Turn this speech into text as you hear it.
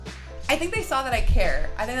I think they saw that I care.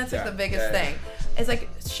 I think that's like the biggest thing. It's like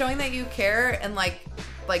showing that you care and like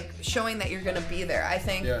showing that you're going to be there. I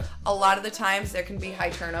think a lot of the times there can be high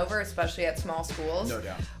turnover, especially at small schools. No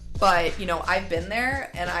doubt. But, you know, I've been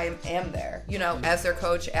there and I am there, you know, as their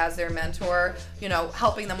coach, as their mentor, you know,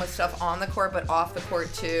 helping them with stuff on the court, but off the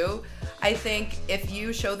court too. I think if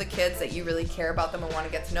you show the kids that you really care about them and want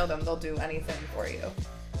to get to know them, they'll do anything for you.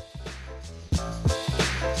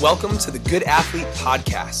 Welcome to the Good Athlete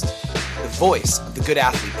Podcast, the voice of the Good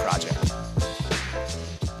Athlete Project.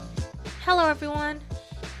 Hello, everyone.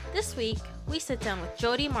 This week, we sit down with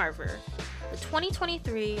Jodi Marver, the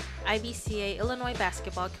 2023 IBCA Illinois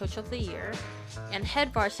Basketball Coach of the Year and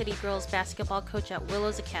head varsity girls basketball coach at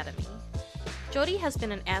Willows Academy. Jodi has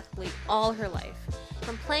been an athlete all her life,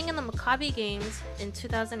 from playing in the Maccabi Games in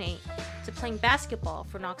 2008 to playing basketball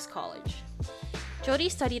for Knox College. Jodi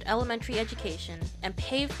studied elementary education and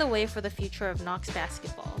paved the way for the future of Knox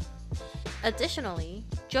basketball. Additionally,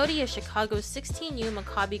 Jodi is Chicago's 16U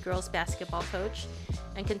Maccabi girls basketball coach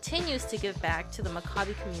and continues to give back to the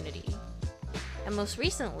Maccabi community. And most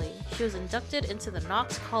recently, she was inducted into the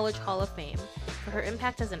Knox College Hall of Fame for her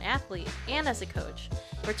impact as an athlete and as a coach,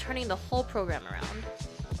 for turning the whole program around.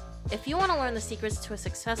 If you want to learn the secrets to a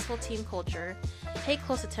successful team culture, pay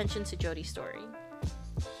close attention to Jodi's story.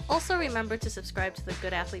 Also remember to subscribe to the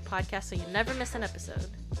Good Athlete Podcast so you never miss an episode.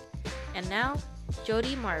 And now,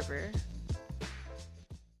 Jodi Marver.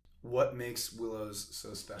 What makes Willows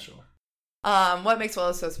so special? What makes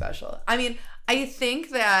Willows so special? I mean, I think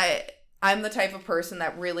that I'm the type of person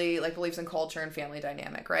that really believes in culture and family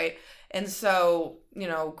dynamic, right? And so, you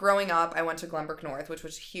know, growing up, I went to Glenbrook North, which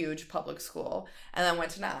was a huge public school, and then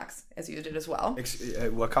went to Knox, as you did as well.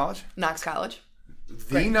 What college? Knox College.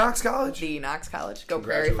 The Knox College? The Knox College. Go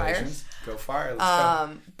Prairie Fire. Go Fire. Let's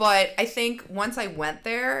go. But I think once I went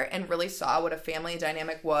there and really saw what a family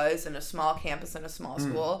dynamic was in a small campus in a small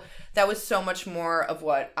school, that was so much more of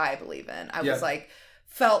what I believe in. I was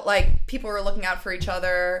felt like people were looking out for each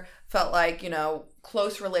other, felt like, you know,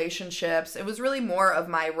 close relationships. It was really more of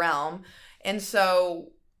my realm. And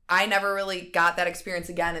so I never really got that experience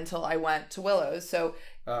again until I went to Willows. So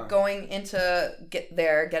going into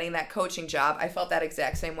getting that coaching job, I felt that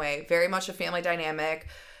exact same way. Very much a family dynamic,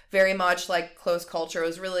 very much like close culture. It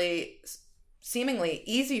was really seemingly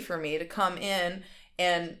easy for me to come in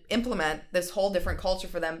and implement this whole different culture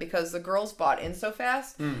for them because the girls bought in so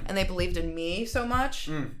fast and they believed in me so much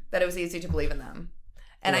that it was easy to believe in them.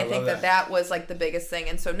 And I think that was like the biggest thing.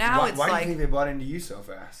 And so now why do you think they bought into you so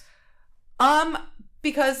fast?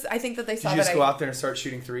 Because I think that they saw that Did you just go out there and start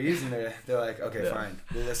shooting threes and they're like, okay, fine,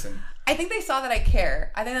 we'll listen. I think they saw that I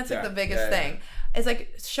care. I think that's like the biggest thing. It's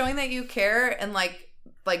like showing that you care and like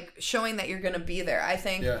showing that you're going to be there. I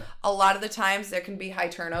think a lot of the times there can be high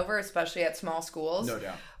turnover, especially at small schools. No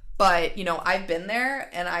doubt. But, you know, I've been there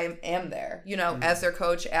and I am there, you know, as their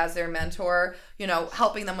coach, as their mentor, you know,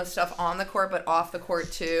 helping them with stuff on the court, but off the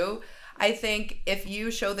court too. I think if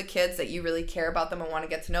you show the kids that you really care about them and want to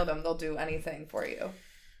get to know them, they'll do anything for you.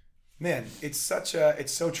 Man, it's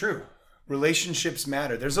so true. Relationships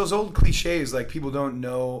matter. There's those old cliches like people don't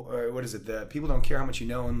know, or what is it? The people don't care how much you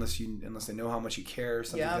know unless they know how much you care,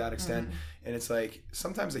 something to that extent. And it's like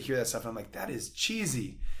sometimes I hear that stuff and I'm like, that is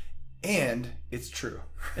cheesy, and it's true.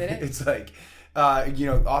 It is. It's like you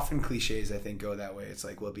know, often cliches I think go that way. It's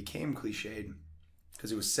like, well, it became cliched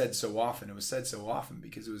because it was said so often. It was said so often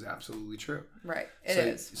because it was absolutely true. Right. It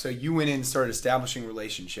is. So you went in and started establishing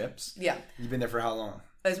relationships. Yeah. You've been there for how long?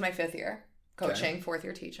 It was my 5th year coaching, 4th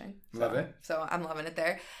year teaching. Love it. So I'm loving it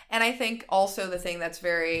there. And I think also the thing that's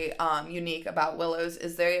very unique about Willows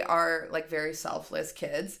is they are like very selfless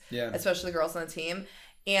kids, especially the girls on the team.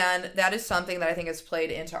 And that is something that I think has played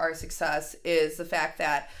into our success is the fact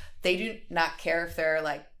that they do not care if they're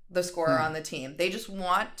like the scorer on the team. They just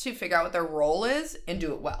want to figure out what their role is and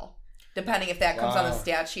do it well, depending if that comes on the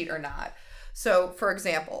stat sheet or not. So, for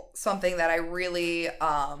example, something that I really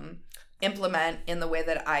implement in the way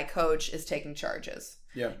that I coach is taking charges.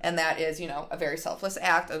 Yeah. And that is, you know, a very selfless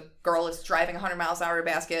act. A girl is driving 100 miles an hour to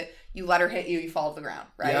basket. You let her hit you, you fall to the ground,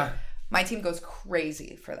 right? Yeah. My team goes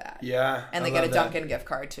crazy for that. Yeah. And they get a Dunkin' gift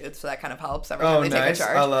card too, so that kind of helps every time they take a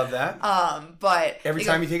charge. I love that. But every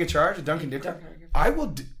time you take a charge, a Dunkin' gift card? I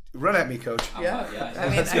will run at me, coach.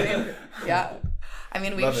 Yeah. I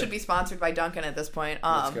mean, we should be sponsored by Dunkin' at this point.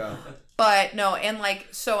 Let's go. But no, and like,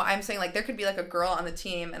 so I'm saying like there could be like a girl on the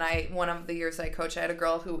team, and one of the years I coached, I had a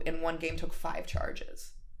girl who in one game took 5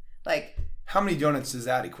 charges. Like, how many donuts does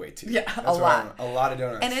that equate to? Yeah, a lot. A lot of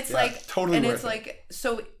donuts. And it's totally worth it's like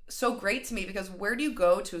so great to me because where do you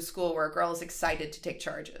go to a school where a girl is excited to take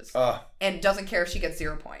charges and doesn't care if she gets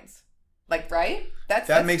 0 points? Like, right?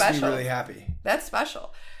 That makes special. me really happy. That's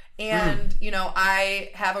special. And, you know,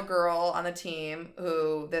 I have a girl on the team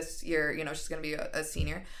who this year, you know, she's going to be a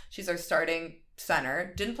senior. She's our starting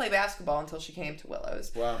center. Didn't play basketball until she came to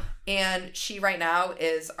Willows. Wow. And she right now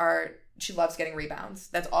she loves getting rebounds.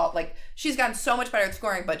 That's all. Like, she's gotten so much better at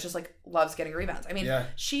scoring, but just like loves getting rebounds. I mean,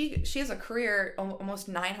 she has a career almost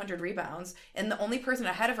 900 rebounds. And the only person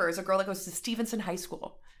ahead of her is a girl that goes to Stevenson High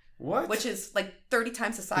School. What? Which is like 30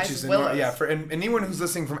 times the size of Willows. Yeah, for anyone who's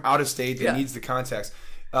listening from out of state that needs the context.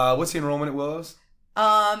 What's the enrollment at Willows?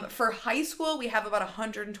 For high school, we have about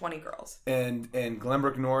 120 girls. And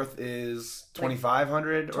Glenbrook North is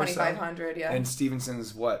 2,500 or so? 2,500, yeah. And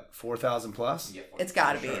Stevenson's what, 4,000 plus? Yeah, it's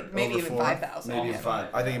got to be. Maybe even 5,000. Maybe even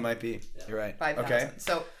 5. I think it might be. Yeah. You're right. 5,000. Okay.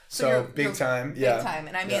 So you're big time. Big time.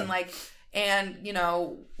 And I mean, like... And, you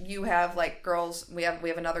know, you have, like, girls, we have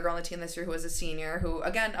another girl on the team this year who was a senior who,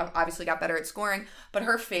 again, obviously got better at scoring, but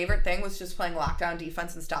her favorite thing was just playing lockdown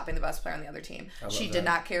defense and stopping the best player on the other team. She did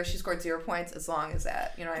not care. She scored 0 points as long as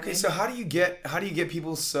that, you know what I mean? Okay, so how do you get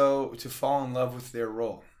people to fall in love with their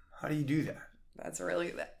role? How do you do that? That's a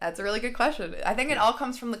really good question. I think it all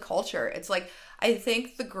comes from the culture. It's like, I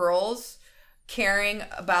think the girls caring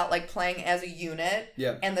about, like, playing as a unit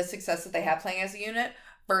and the success that they have playing as a unit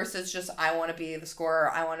versus just, I want to be the scorer,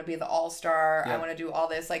 I want to be the all-star, I want to do all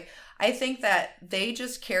this. Like, I think that they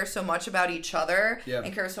just care so much about each other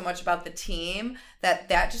and care so much about the team that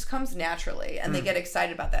just comes naturally, and they get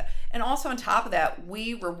excited about that. And also on top of that,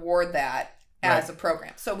 we reward that as a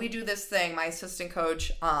program. So we do this thing, my assistant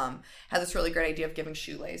coach has this really great idea of giving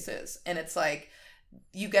shoelaces. And it's like,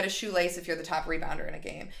 you get a shoelace if you're the top rebounder in a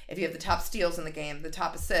game. If you have the top steals in the game, the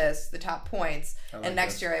top assists, the top points. And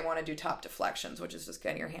next year I want to do top deflections, which is just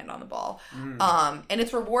getting your hand on the ball. And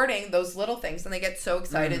it's rewarding those little things, and they get so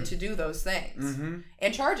excited to do those things.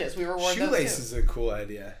 And charges, we reward those too. Shoelace is a cool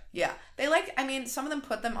idea. Yeah. They some of them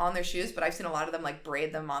put them on their shoes, but I've seen a lot of them like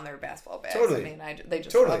braid them on their basketball bags. Totally. I mean, they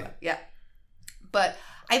just love it. Yeah. But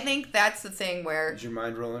I think that's the thing where... Is your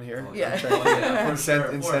mind rolling here? Yeah.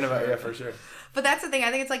 Incentivize, yeah, for sure. But that's the thing.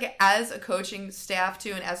 I think it's like, as a coaching staff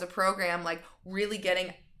too, and as a program, like really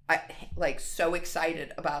getting like so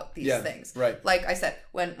excited about these things. Right. Like I said,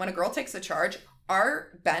 when a girl takes the charge,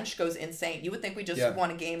 our bench goes insane. You would think we just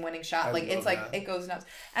won a game-winning shot. It goes nuts.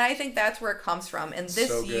 And I think that's where it comes from. And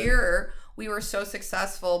this year, we were so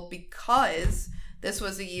successful because this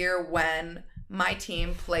was a year when my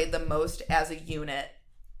team played the most as a unit,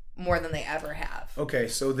 more than they ever have. Okay,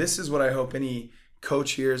 so this is what I hope any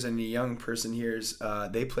coach hears and a young person hears.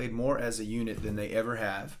 They played more as a unit than they ever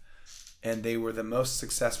have, and they were the most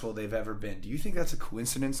successful they've ever been. Do you think that's a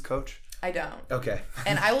coincidence, Coach? I don't. Okay.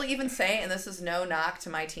 And I will even say, and this is no knock to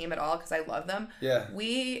my team at all because I love them. Yeah.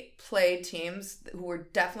 We played teams who were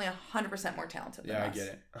definitely 100% more talented than us. Yeah, I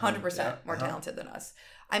get it. 100% more talented than us.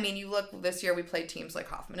 I mean, you look, this year we played teams like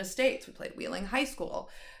Hoffman Estates. We played Wheeling High School.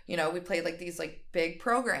 You know, we played like these like big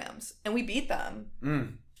programs, and we beat them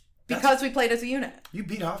because we played as a unit. You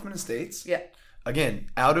beat Hoffman Estates? Yeah. Again,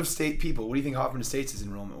 out-of-state people. What do you think Hoffman Estates is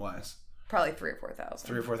enrollment-wise? Probably 3,000 or 4,000.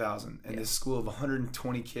 3,000 or 4,000. And this school of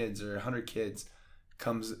 120 kids or 100 kids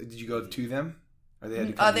comes. Did you go to them? Or they had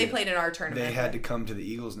to come they played in our tournament. They had to come to the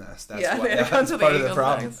Eagles Nest. That's they had to come to the Eagles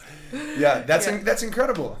Nest. Yeah, that's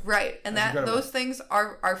incredible. Right, and those things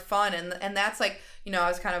are fun, and that's like, you know, I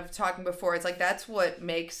was kind of talking before. It's like that's what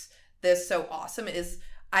makes this so awesome. Is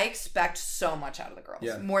I expect so much out of the girls,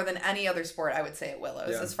 more than any other sport, I would say, at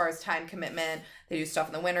Willows. As far as time commitment, they do stuff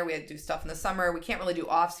in the winter. We had to do stuff in the summer. We can't really do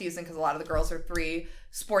off season because a lot of the girls are 3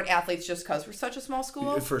 sport athletes just because we're such a small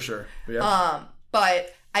school. For sure. Yeah.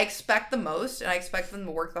 But I expect the most, and I expect them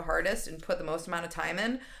to work the hardest and put the most amount of time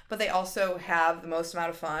in. But they also have the most amount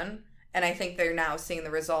of fun, and I think they're now seeing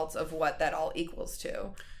the results of what that all equals to.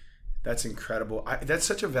 That's incredible. That's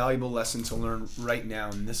such a valuable lesson to learn right now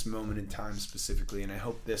in this moment in time specifically, and I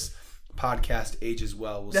hope this podcast ages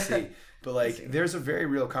well. We'll see. But like, there's a very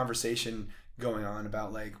real conversation going on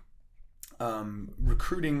about like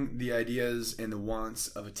recruiting the ideas and the wants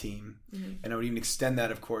of a team. And I would even extend that,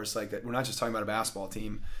 of course, like that we're not just talking about a basketball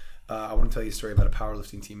team. I want to tell you a story about a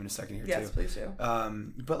powerlifting team in a second here too. Yes, please do.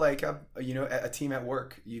 But like a team at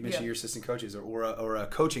work. You mentioned your assistant coaches or a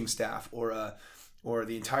coaching staff or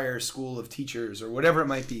the entire school of teachers or whatever it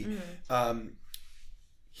might be.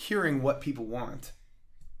 Hearing what people want,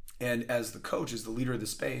 and as the coach, as the leader of the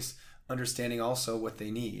space, understanding also what they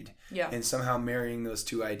need, and somehow marrying those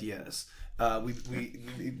two ideas.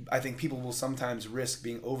 I think people will sometimes risk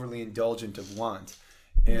being overly indulgent of want,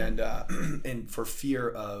 and for fear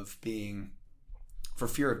of alienating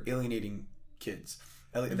kids.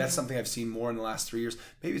 That's something I've seen more in the last 3 years.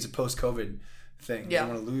 Maybe it's a post-COVID thing. I don't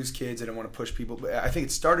want to lose kids. I don't want to push people. But I think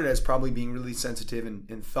it started as probably being really sensitive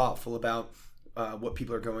and thoughtful about what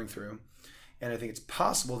people are going through. And I think it's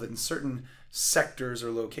possible that in certain sectors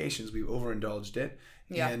or locations we've overindulged it.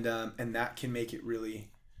 Yeah. And that can make it really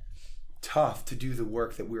tough to do the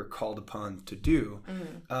work that we're called upon to do.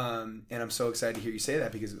 And I'm so excited to hear you say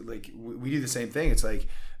that, because like we do the same thing. It's like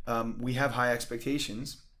we have high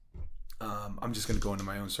expectations. I'm just going to go into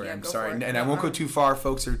my own story. I'm sorry. And I won't go too far,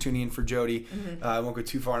 folks that are tuning in for Jodi. I won't go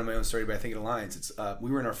too far into my own story, but I think it aligns. It's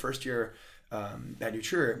we were in our first year at New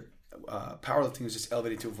Trier. Powerlifting was just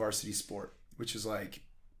elevated to a varsity sport, which is like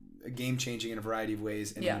a game changing in a variety of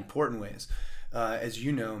ways and in important ways. As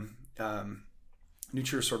you know, New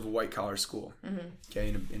Trier is sort of a white collar school, okay,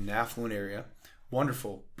 in an affluent area.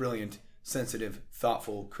 Wonderful, brilliant, sensitive,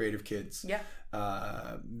 thoughtful, creative kids. Yeah.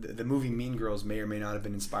 The movie Mean Girls may or may not have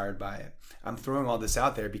been inspired by it. I'm throwing all this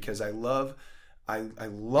out there because I love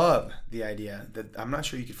the idea that I'm not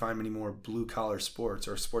sure you could find many more blue collar sports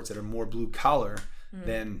or sports that are more blue collar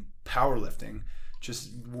than powerlifting.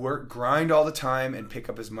 Just grind all the time and pick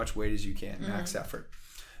up as much weight as you can, max effort.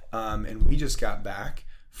 And we just got back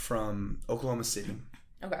from Oklahoma City.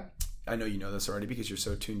 Okay. I know you know this already because you're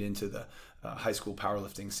so tuned into the high school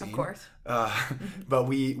powerlifting scene. Of course. But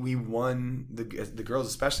we won, the girls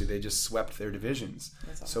especially, they just swept their divisions.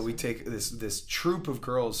 That's awesome. So we take this troop of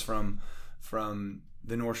girls from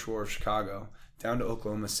the North Shore of Chicago down to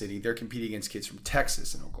Oklahoma City. They're competing against kids from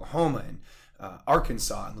Texas and Oklahoma and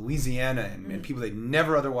Arkansas and Louisiana and people they'd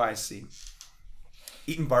never otherwise see.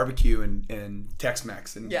 Eating barbecue and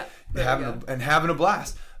Tex-Mex and having a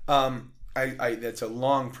blast. That's a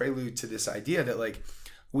long prelude to this idea that like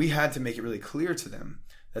we had to make it really clear to them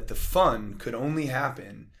that the fun could only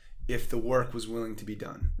happen if the work was willing to be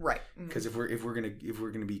done. Right. Because if we're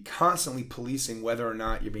gonna be constantly policing whether or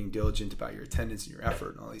not you're being diligent about your attendance and your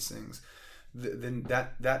effort and all these things, then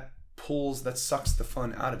that sucks the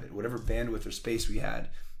fun out of it. Whatever bandwidth or space we had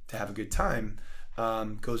to have a good time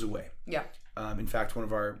goes away. Yeah. In fact, one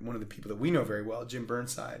of the people that we know very well, Jim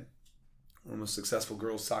Burnside, one of the most successful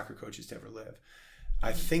girls soccer coaches to ever live.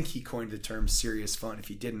 I think he coined the term serious fun. If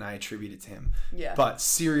he didn't, I attribute it to him. Yeah. But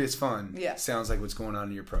serious fun sounds like what's going on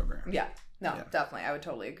in your program. Yeah. No, definitely. I would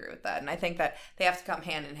totally agree with that. And I think that they have to come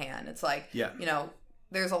hand in hand. It's like, you know,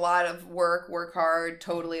 there's a lot of work hard.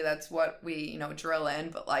 Totally. That's what we, drill in.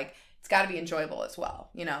 But like, it's got to be enjoyable as well,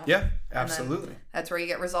 Yeah, absolutely. That's where you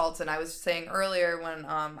get results. And I was saying earlier when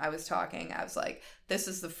I was talking, I was like, this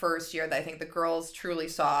is the first year that I think the girls truly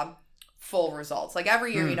saw full results. Like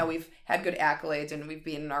every year, we've had good accolades and we've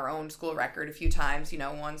beaten our own school record a few times,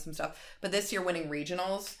 won some stuff. But this year winning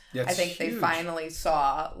regionals, I think they finally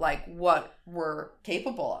saw like what we're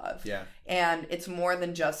capable of. Yeah. And it's more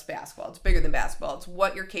than just basketball. It's bigger than basketball. It's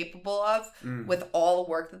what you're capable of with all the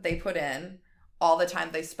work that they put in, all the time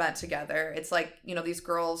they spent together. It's like, these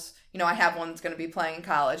girls, I have one that's going to be playing in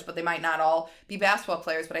college, but they might not all be basketball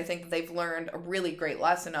players. But I think that they've learned a really great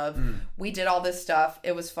lesson of we did all this stuff.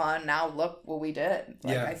 It was fun. Now look what we did.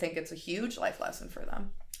 I think it's a huge life lesson for them.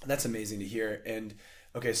 That's amazing to hear. And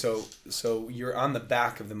okay, so you're on the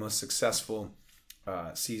back of the most successful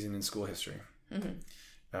season in school history.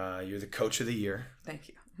 Mm-hmm. You're the coach of the year. Thank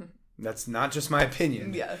you. That's not just my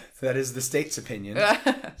opinion. Yes. That is the state's opinion.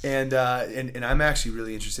 And I'm actually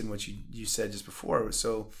really interested in what you said just before.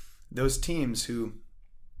 So those teams who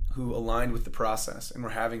aligned with the process and were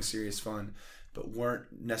having serious fun, but weren't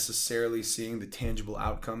necessarily seeing the tangible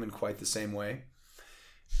outcome in quite the same way.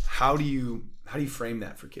 How do you frame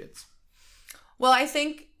that for kids? Well, I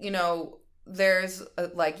think, there's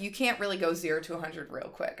you can't really go 0 to 100 real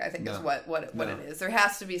quick, I think is what it is. There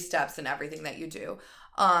has to be steps in everything that you do.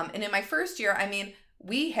 And in my first year,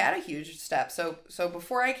 we had a huge step. So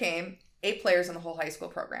before I came, 8 players in the whole high school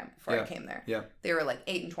program before I came there. Yeah. They were like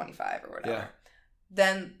 8 and 25 or whatever. Yeah.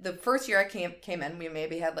 Then the first year I came in, we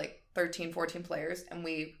maybe had like 13, 14 players and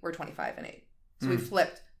we were 25 and 8. So we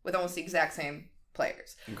flipped with almost the exact same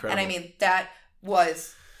players. Incredible. And that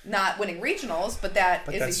was not winning regionals, but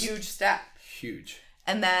is a huge step. Huge.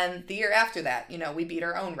 And then the year after that, we beat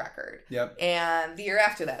our own record. Yep. And the year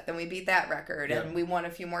after that, then we beat that record. Yep. And we won a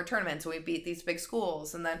few more tournaments. And we beat these big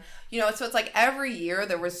schools. And then, so it's like every year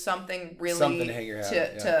there was something really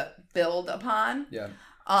to build upon. Yeah.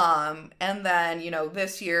 And then,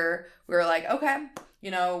 this year we were like, okay,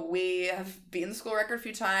 we have beaten the school record a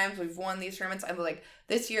few times. We've won these tournaments. I'm like,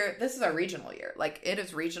 this year, this is our regional year. Like, it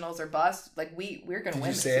is regionals or bust. Like, we're going to win.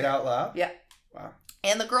 Did you say it out loud? Yeah. Wow.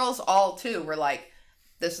 And the girls all, too, were like,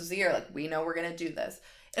 this is the year. Like, we know we're going to do this.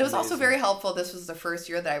 It was also very helpful. This was the first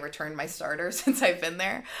year that I returned my starter since I've been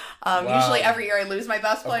there. Usually every year I lose my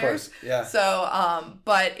best players. Of course, yeah. So,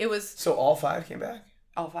 but it was... So all 5 came back?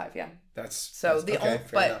 All 5, yeah.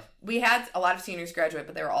 Enough. We had a lot of seniors graduate,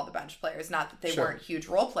 but they were all the bench players. Not that they weren't huge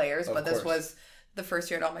role players, but this was the first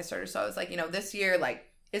year at all my starters. So I was like, this year,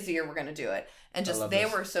 is the year we're going to do it. And just, they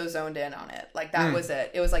were so zoned in on it. That was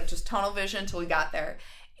it. It was just tunnel vision until we got there.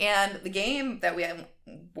 And the game that we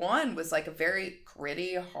won was a very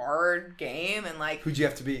gritty, hard game. And who'd you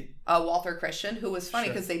have to beat? Walther Christian, who was funny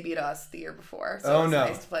because they beat us the year before. So it was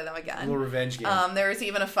nice to play them again. A little revenge game. There was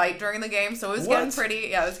even a fight during the game. So it was getting pretty.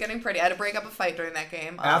 Yeah, it was getting pretty. I had to break up a fight during that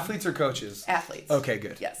game. Athletes or coaches? Athletes. Okay,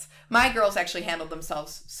 good. Yes. My girls actually handled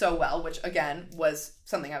themselves so well, which again was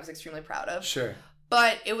something I was extremely proud of. Sure.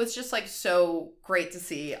 But it was just so great to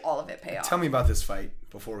see all of it pay off. Tell me about this fight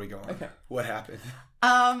before we go on. Okay. What happened?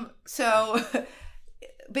 So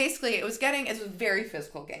basically it was a very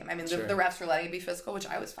physical game. I mean, the refs were letting it be physical, which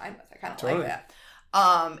I was fine with. I kind of like that.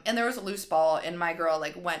 And there was a loose ball and my girl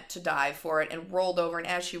went to dive for it and rolled over. And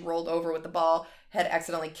as she rolled over with the ball, had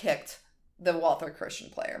accidentally kicked the Walther Christian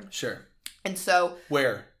player. Sure. And so.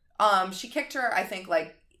 Where? She kicked her, I think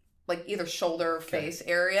either shoulder or face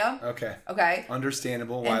area. Okay.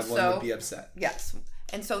 Understandable why one would be upset. Yes.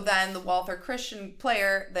 And so then the Walther Christian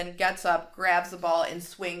player then gets up, grabs the ball, and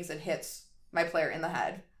swings and hits my player in the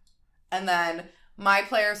head. And then my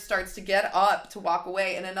player starts to get up to walk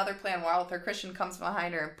away, and another player, Walther Christian, comes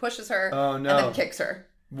behind her and pushes her and then kicks her.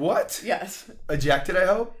 What? Yes. Ejected, I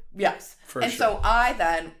hope? Yes. So I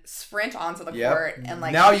then sprint onto the court and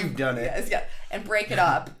now you've done it. Yes, yeah. And break it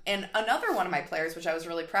up. And another one of my players, which I was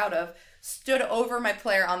really proud of, stood over my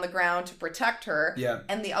player on the ground to protect her. Yeah.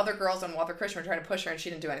 And the other girls on Walther Christian were trying to push her and she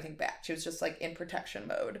didn't do anything back. She was just in protection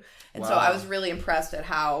mode. And so I was really impressed at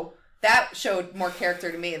how that showed more character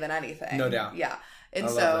to me than anything. No doubt. Yeah. And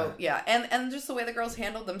so, yeah. And just the way the girls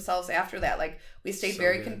handled themselves after that. We stayed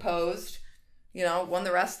very composed. Won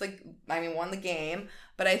the game.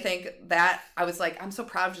 But I think that I was I'm so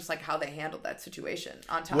proud of just how they handled that situation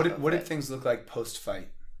on top of it. What did things look like post-fight?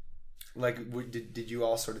 Did you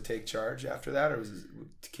all sort of take charge after that, or was it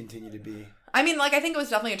to continue to be? I mean, I think it was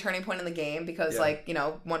definitely a turning point in the game because,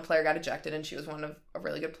 one player got ejected and she was one of a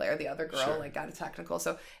really good player. The other girl, got a technical.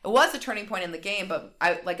 So it was a turning point in the game, but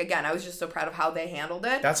I was just so proud of how they handled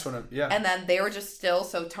it. That's what And then they were just still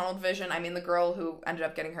so tunnel vision. I mean, the girl who ended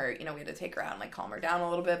up getting hurt, we had to take her out and, calm her down a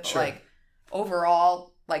little bit. But,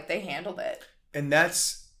 overall, they handled it. And that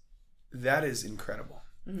is incredible.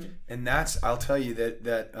 Mm-hmm. And I'll tell you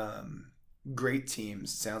that great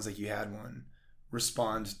teams, sounds like you had one,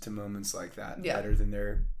 respond to moments like that better than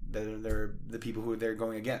the people who they're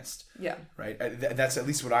going against. Yeah. Right. That's at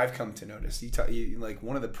least what I've come to notice. You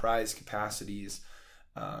one of the prize capacities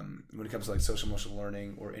when it comes to social emotional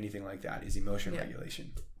learning or anything like that is emotion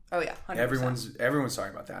regulation. Oh yeah, 100%. Everyone's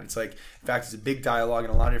talking about that. It's in fact, it's a big dialogue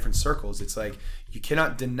in a lot of different circles. It's you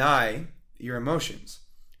cannot deny your emotions,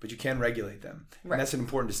 but you can regulate them. Right. And that's an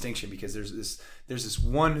important distinction because there's this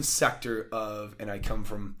one sector of, and I come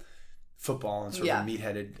from football and sort of a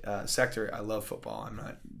meat-headed sector. I love football. I'm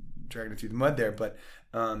not dragging it through the mud there, but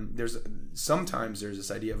sometimes there's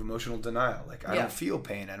this idea of emotional denial. I don't feel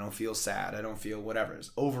pain. I don't feel sad. I don't feel whatever.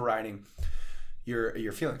 It's overriding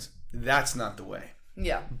your feelings. That's not the way.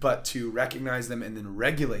 Yeah. But to recognize them and then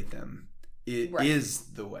regulate them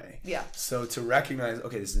is the way. Yeah. So to recognize,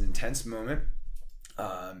 okay, this is an intense moment.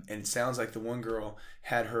 And it sounds like the one girl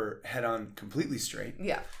had her head on completely straight.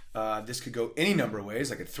 Yeah. This could go any number of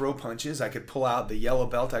ways. I could throw punches. I could pull out the yellow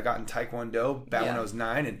belt I got in Taekwondo back when I was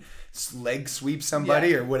 9 and leg sweep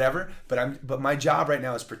somebody or whatever. But my job right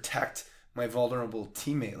now is protect my vulnerable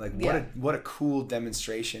teammate. What a cool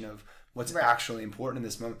demonstration of what's actually important in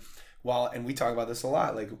this moment. And we talk about this a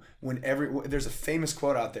lot. There's a famous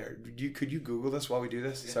quote out there. Could you Google this while we do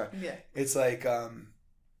this? Sorry. Yeah. It's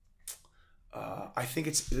I think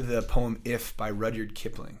it's the poem "If" by Rudyard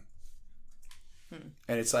Kipling.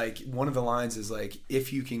 And it's one of the lines is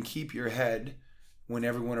if you can keep your head when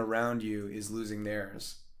everyone around you is losing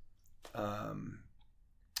theirs.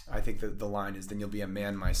 I think that the line is, then you'll be a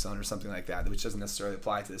man, my son, or something like that, which doesn't necessarily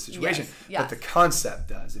apply to this situation. Yes. But the concept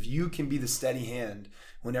does. If you can be the steady hand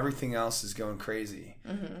when everything else is going crazy,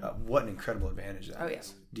 what an incredible advantage that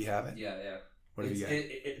is. Do you have it? Yeah. What have you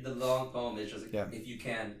got? The long poem is just if you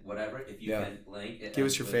can, whatever, if you can blank. Give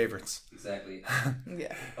us your favorites. Exactly.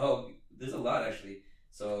 Yeah. Oh, there's a lot actually.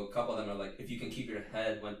 So a couple of them are if you can keep your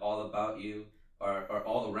head when all about you or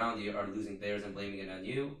all around you are losing theirs and blaming it on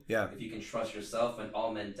you. Yeah. If you can trust yourself when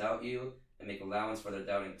all men doubt you and make allowance for their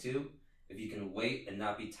doubting too. If you can wait and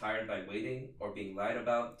not be tired by waiting or being lied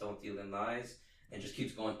about, don't deal in lies. and just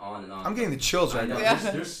keeps going on and on. I'm getting the chills right now.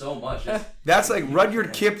 There's so much. That's like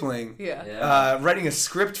Rudyard Kipling writing a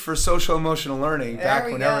script for social emotional learning back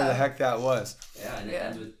whenever the heck that was. Yeah, and it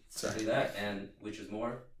ends with simply that, and which is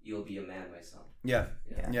more, you'll be a man, my son. Yeah.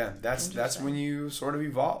 That's when you sort of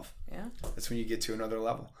evolve. Yeah. That's when you get to another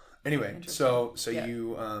level. Anyway, so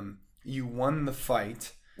you won the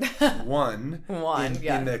fight. Won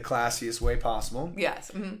in the classiest way possible. Yes.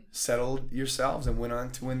 Mm-hmm. Settled yourselves and went on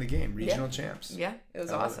to win the game. Regional champs. Yeah, it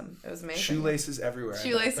was awesome. It was amazing. Shoelaces everywhere.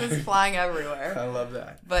 Shoelaces flying everywhere. I love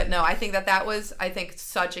that. But no, I think that was,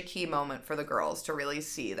 such a key moment for the girls to really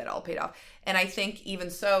see that all paid off. And I think even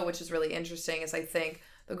so, which is really interesting, is I think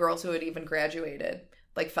the girls who had even graduated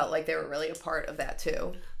felt like they were really a part of that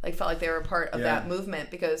too. Felt like they were a part of that movement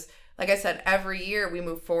because, like I said, every year we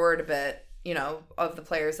move forward a bit. Of the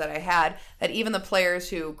players that I had, that even the players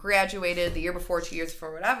who graduated the year before, 2 years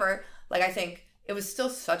before, whatever, I think it was still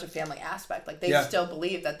such a family aspect. They still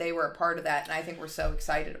believed that they were a part of that, and I think we're so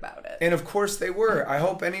excited about it. And of course they were. I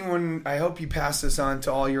hope you pass this on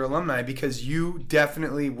to all your alumni because you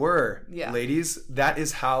definitely were. Yeah. Ladies, that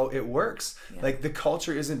is how it works. Yeah. The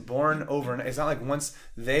culture isn't born overnight. It's not like once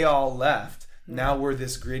they all left, now we're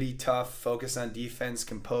this gritty, tough, focused on defense,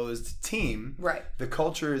 composed team. Right. The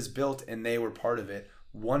culture is built, and they were part of it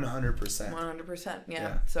 100%. 100%,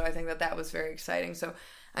 yeah. So I think that was very exciting. So,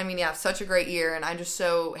 such a great year, and I'm just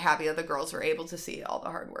so happy that the girls were able to see all the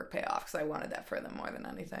hard work pay off because I wanted that for them more than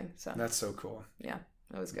anything. So that's so cool. Yeah,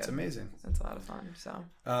 it was good. It's amazing. It's a lot of fun. So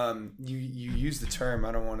you use the term.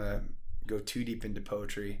 I don't want to go too deep into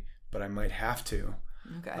poetry, but I might have to.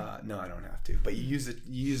 Okay. No, I don't have to. But you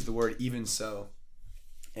use the word "even so,"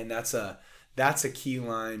 and that's a key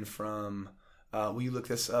line from. Will you look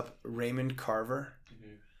this up? Raymond Carver.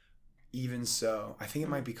 Mm-hmm. Even so, I think it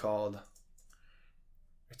might be called.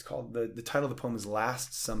 It's called the title of the poem is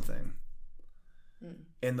 "Last Something,"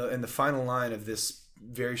 and the final line of this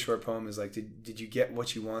very short poem is did you get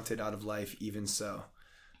what you wanted out of life? Even so.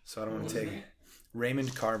 So I don't want to take it.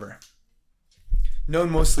 Raymond Carver.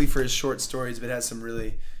 Known mostly for his short stories, but has some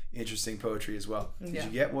really interesting poetry as well. Did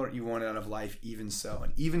you get what you wanted out of life? Even so.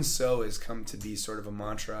 And even so has come to be sort of a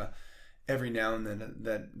mantra every now and then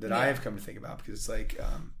that I have come to think about because it's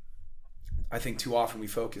I think too often we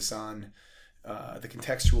focus on the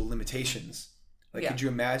contextual limitations. Could you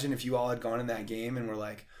imagine if you all had gone in that game and were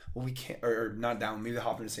like, well, we can't, or not that one, maybe the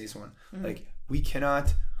Hopper to say someone, you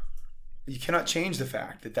cannot change the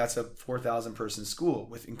fact that that's a 4,000 person school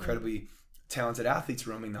with incredibly talented athletes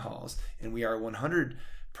roaming the halls, and we are a 100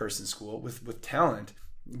 person school with talent,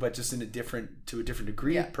 but just to a different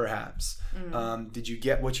degree, perhaps. Did you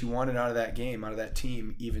get what you wanted out of that game, out of that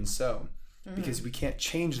team? Even so, because we can't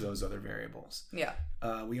change those other variables. Yeah.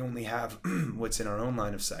 We only have what's in our own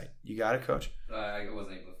line of sight. You got it, Coach? I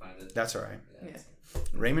wasn't able to find it. That's all right. Yeah.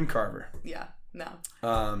 Raymond Carver. Yeah. No.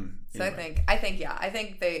 So anyway. I think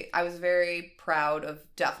I was very proud of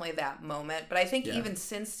definitely that moment, but I think even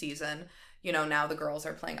since season, now the girls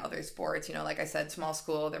are playing other sports, like I said, small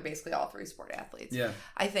school, they're basically all 3-sport athletes. Yeah.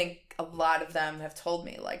 I think a lot of them have told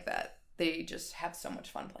me that they just have so much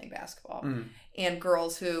fun playing basketball. And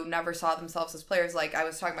girls who never saw themselves as players, like I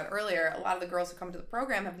was talking about earlier, a lot of the girls who come to the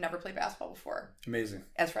program have never played basketball before. Amazing.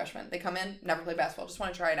 As freshmen. They come in, never play basketball, just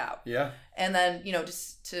want to try it out. Yeah. And then,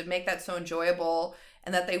 just to make that so enjoyable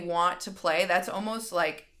and that they want to play, that's almost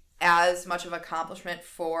as much of an accomplishment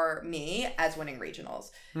for me as winning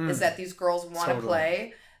regionals, is that these girls want to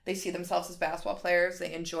play. They see themselves as basketball players.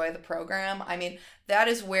 They enjoy the program. That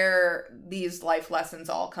is where these life lessons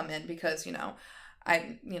all come in because,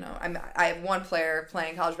 I have one player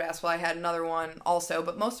playing college basketball. I had another one also,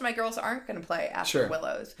 but most of my girls aren't going to play after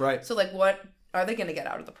Willows. Right. So what are they going to get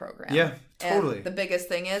out of the program? Yeah, totally. And the biggest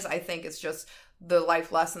thing is, I think it's just the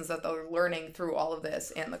life lessons that they're learning through all of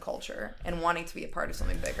this and the culture and wanting to be a part of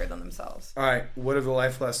something bigger than themselves. All right. What are the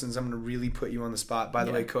life lessons? I'm going to really put you on the spot. By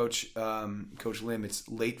the way, Coach Lim, it's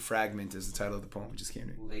Late Fragment is the title of the poem we just came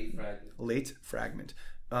to. Late Fragment.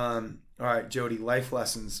 All right, Jodi, life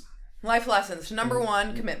lessons. Life lessons. Number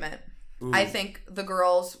one, commitment. Ooh. I think the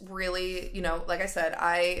girls really, like I said,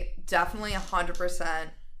 I definitely 100%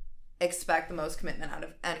 expect the most commitment out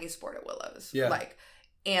of any sport at Willows. Yeah.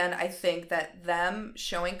 And I think that them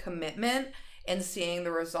showing commitment and seeing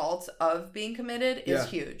the results of being committed is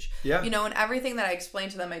huge. Yeah. And everything that I explain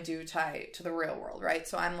to them, I do tie to the real world, right?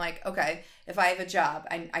 So I'm like, okay, if I have a job,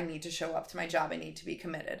 I need to show up to my job. I need to be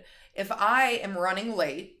committed. If I am running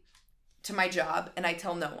late to my job and I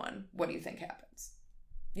tell no one, what do you think happens?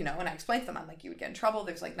 And I explain to them, I'm like, you would get in trouble.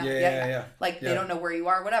 There's they don't know where you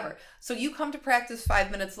are, whatever. So you come to practice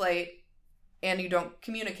 5 minutes late. and you don't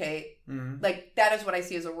communicate, like that is what I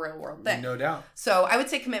see as a real world thing. No doubt. So I would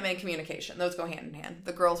say commitment and communication. Those go hand in hand.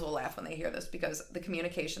 The girls will laugh when they hear this because the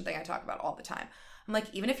communication thing I talk about all the time. I'm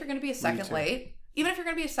like, even if you're going to be a second late,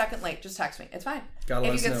 just text me. It's fine.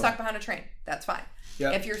 If you get stuck behind a train, that's fine.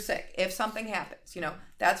 Yep. If you're sick, if something happens,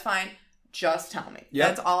 that's fine. Just tell me. Yep.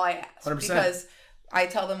 That's all I ask. 100%. Because I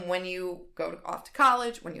tell them when you go off to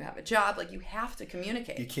college, when you have a job, like you have to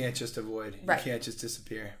communicate. You can't just avoid. You can't just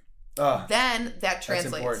disappear. Then that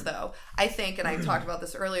translates, though. I think, and I talked about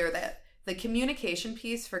this earlier, that the communication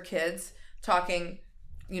piece for kids talking,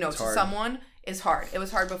 to someone is hard. It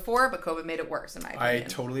was hard before, but COVID made it worse, in my opinion. I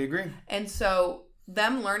totally agree. And so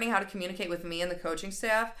them learning how to communicate with me and the coaching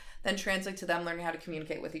staff then translate to them learning how to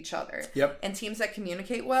communicate with each other. Yep. And teams that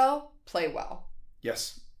communicate well, play well.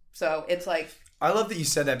 Yes. So it's like... I love that you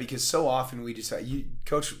said that because so often we just...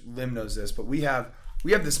 Coach Lim knows this, but we have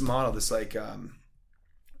this model, this like...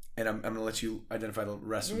 and I'm going to let you identify the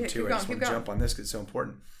rest of them too. I just want to jump on this because it's so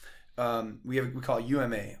important. We call it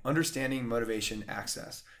UMA, Understanding, Motivation,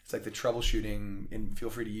 Access. It's like the troubleshooting, and feel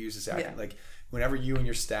free to use this acronym. Like whenever you and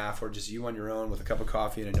your staff, or just you on your own with a cup of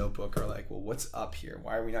coffee and a notebook, are like, well, what's up here?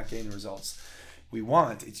 Why are we not getting the results we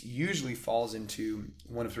want? It usually falls into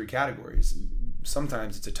one of three categories.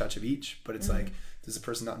 Sometimes it's a touch of each, but it's like, does the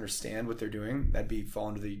person not understand what they're doing? That'd fall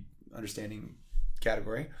into the understanding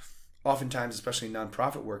category. Oftentimes, especially in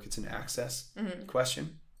nonprofit work, it's an access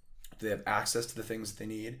question. Do they have access to the things that they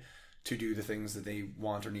need to do the things that they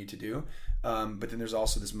want or need to do? But then there's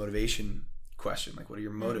also this motivation question, like what are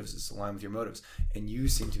your motives? Does it align with your motives? And you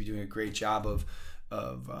seem to be doing a great job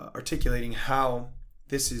of articulating how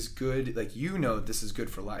this is good. Like this is good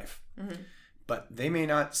for life, but they may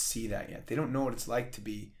not see that yet. They don't know what it's like to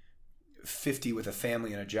be 50 with a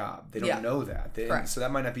family and a job. They don't know that. So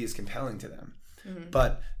that might not be as compelling to them.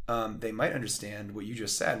 But they might understand what you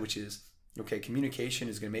just said, which is, okay, communication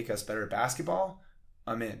is going to make us better at basketball.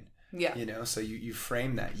 I'm in. Yeah. So you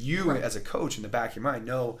frame that. You, as a coach, in the back of your mind,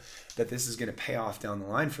 know that this is going to pay off down the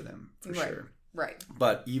line for them, for sure. Right.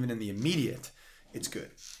 But even in the immediate, it's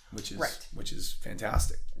good, which is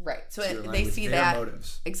fantastic. Right. So they see that.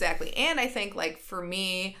 Motives. Exactly. And I think, like, for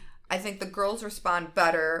me, I think the girls respond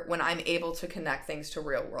better when I'm able to connect things to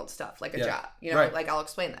real world stuff, like a job. Like I'll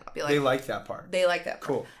explain that. I'll be like, they like that part. They like that part.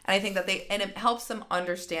 Cool. And I think that and it helps them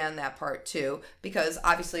understand that part too, because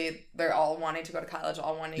obviously they're all wanting to go to college,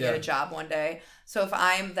 all wanting to get a job one day. So if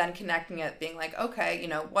I'm then connecting it, being like, okay,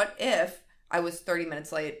 what if I was 30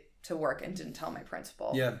 minutes late to work and didn't tell my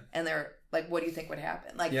principal? Yeah. And they're like, what do you think would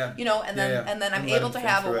happen? Like, and then I'm able to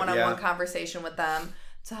have a one-on-one conversation with them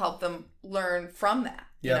to help them learn from that.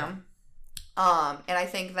 You know? And I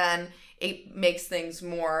think then it makes things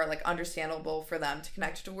more like understandable for them to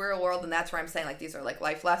connect to real world. And that's where I'm saying, like, these are like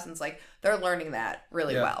life lessons. Like, they're learning that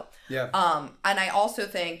really well. Yeah. And I also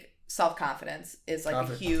think self-confidence is like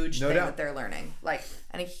a huge thing that they're learning, like,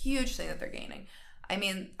 and a huge thing that they're gaining. I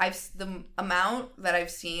mean, the amount that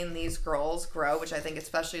I've seen these girls grow, which I think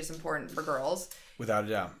especially is important for girls, without a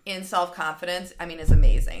doubt, in self-confidence, I mean, is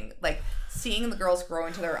amazing. Like, seeing the girls grow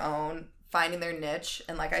into their own, finding their niche.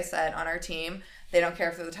 And like I said, on our team, they don't care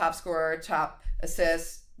if they're the top scorer, top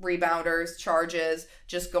assists, rebounders, charges,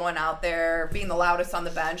 just going out there, being the loudest on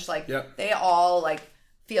the bench. Like, they all like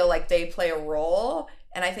feel like they play a role.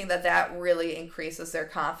 And I think that really increases their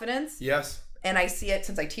confidence. Yes. And I see it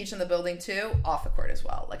since I teach in the building too, off the court as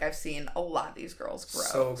well. Like, I've seen a lot of these girls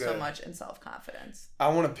grow so much in self-confidence. I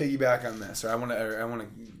want to piggyback on this, or I want to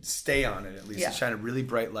stay on it at least. To shine a really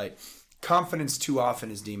bright light. Confidence too often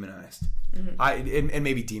is demonized. And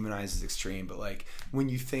maybe demonized is extreme, but like when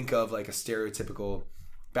you think of like a stereotypical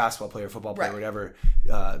basketball player, football player, whatever,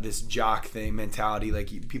 this jock thing mentality, like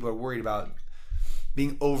people are worried about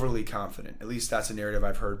being overly confident. At least that's a narrative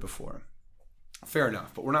I've heard before. Fair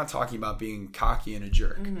enough, but we're not talking about being cocky and a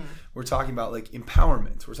jerk. We're talking about like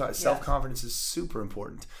empowerment. We're talking self-confidence is super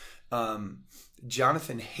important.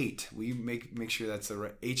 Jonathan Haidt. We make sure that's the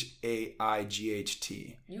right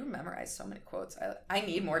Haight. You memorize so many quotes. I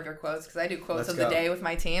need more of your quotes because I do quotes of the day with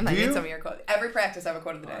my team. I need some of your quotes. Every practice I have a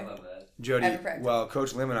quote of the day. I love that. Jodi, well,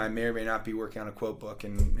 Coach Lim and I may or may not be working on a quote book,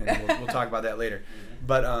 and we'll talk about that later.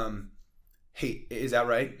 But Haidt, is that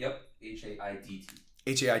right? Yep. Haidt.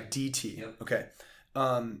 Haidt. Yep. Okay.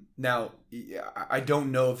 Now, I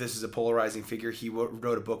don't know if this is a polarizing figure. He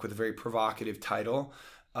wrote a book with a very provocative title.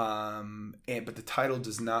 But the title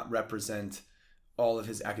does not represent all of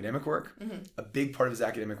his academic work. A big part of his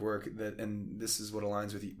academic work, and this is what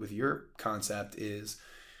aligns with your concept, is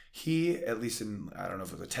he, at least in, I don't know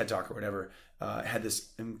if it was a TED Talk or whatever, had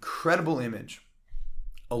this incredible image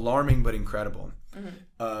alarming but incredible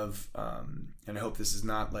of, and I hope this is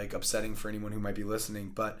not like upsetting for anyone who might be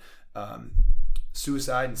listening, but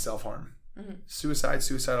suicide and self-harm.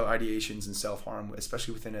 Suicidal ideations and self-harm,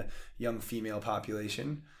 especially within a young female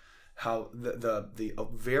population, how the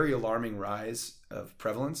very alarming rise of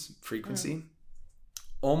prevalence, frequency,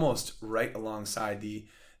 almost right alongside the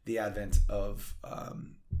advent of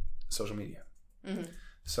social media.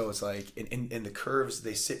 So it's like in the curves,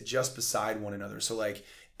 they sit just beside one another. So like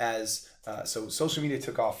so social media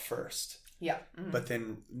took off first. Yeah. But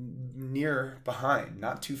then behind,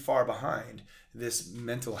 not too far behind, this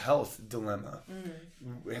mental health dilemma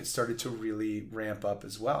has started to really ramp up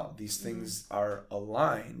as well. These things are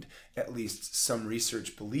aligned, at least some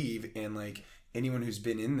research believe, and like anyone who's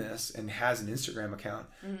been in this and has an Instagram account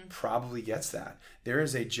probably gets that. There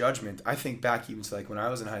is a judgment. I think back even to like when I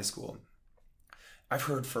was in high school, I've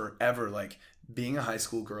heard forever like being a high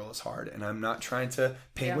school girl is hard, and I'm not trying to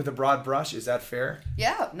paint with a broad brush. Is that fair?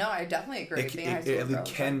 Yeah, no, I definitely agree. It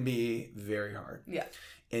can be very hard. Yeah.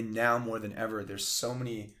 And now more than ever, there's so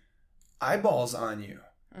many eyeballs on you.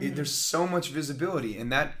 There's so much visibility, and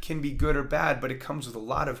that can be good or bad, but it comes with a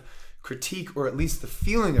lot of critique, or at least the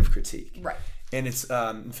feeling of critique. Right. And it's,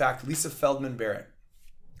 in fact, Lisa Feldman Barrett,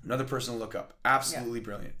 another person to look up. Absolutely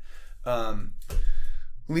brilliant.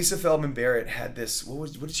 Lisa Feldman Barrett had this,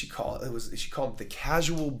 what did she call it? She called it the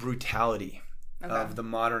casual brutality of the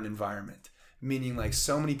modern environment. Meaning like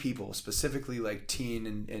so many people, specifically like teen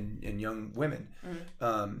and young women,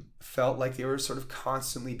 felt like they were sort of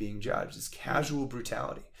constantly being judged. This casual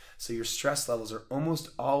brutality. So your stress levels are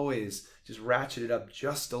almost always just ratcheted up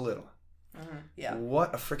just a little. Yeah.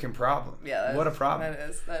 What a freaking problem. Yeah. What a problem.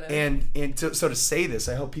 That is. And so to say this,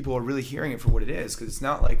 I hope people are really hearing it for what it is, because it's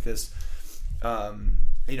not like this,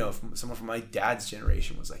 if someone from my dad's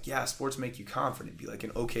generation was like, yeah, sports make you confident, be like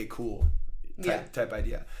an okay, cool type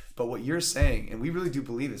idea. But what you're saying, and we really do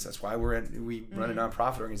believe this, that's why we run a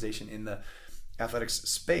nonprofit organization in the athletics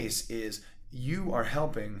space, is you are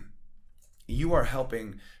helping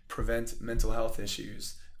prevent mental health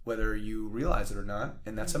issues, whether you realize it or not,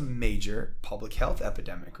 and that's a major public health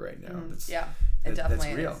epidemic right now. It definitely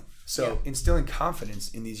that's real. is. So instilling confidence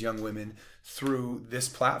in these young women through this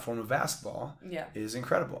platform of basketball is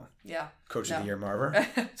incredible. Yeah. Coach of the Year, Marver.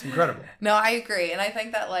 It's incredible. No, I agree. And I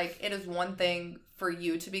think that like it is one thing for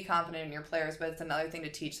you to be confident in your players, but it's another thing to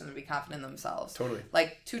teach them to be confident in themselves. Totally.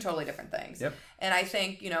 Like two totally different things. Yep. And I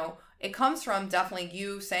think, it comes from definitely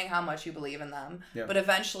you saying how much you believe in them, but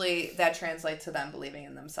eventually that translates to them believing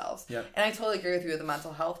in themselves. Yep. And I totally agree with you with the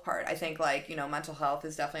mental health part. I think mental health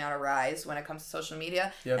is definitely on a rise when it comes to social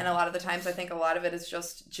media. Yep. And a lot of the times I think a lot of it is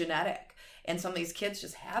just genetic. And some of these kids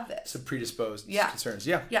just have this. Some predisposed concerns.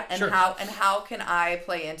 Yeah. Yeah. And sure. how can I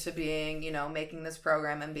play into being, making this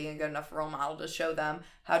program and being a good enough role model to show them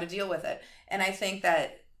how to deal with it? And I think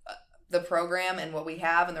that the program and what we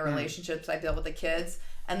have and the relationships I build with the kids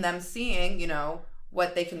and them seeing,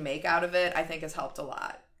 what they can make out of it, I think has helped a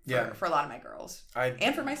lot for a lot of my girls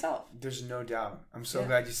and for myself. There's no doubt. I'm so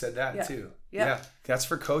glad you said that too. Yeah. That's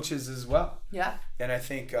for coaches as well. Yeah. And I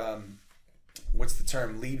think, what's the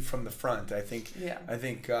term? Lead from the front. I think,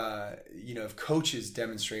 if coaches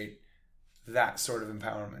demonstrate that sort of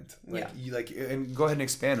empowerment, and go ahead and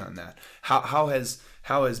expand on that. How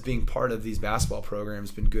has being part of these basketball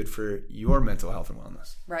programs been good for your mental health and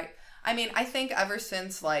wellness? Right. I mean, I think ever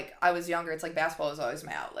since like I was younger, it's like basketball is always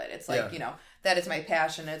my outlet. It's like, that is my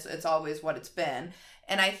passion. It's always what it's been.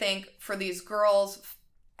 And I think for these girls,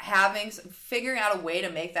 figuring out a way to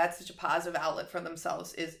make that such a positive outlet for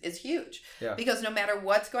themselves is huge. Yeah. Because no matter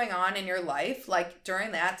what's going on in your life, like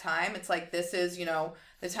during that time, it's like this is,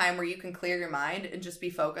 the time where you can clear your mind and just be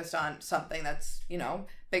focused on something that's,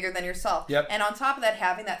 bigger than yourself. Yep. And on top of that,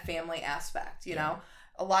 having that family aspect, know.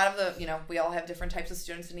 A lot of the, we all have different types of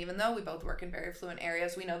students, and even though we both work in very affluent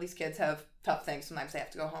areas, we know these kids have tough things sometimes they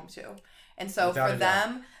have to go home to. And so for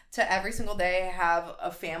them to every single day have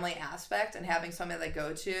a family aspect and having something they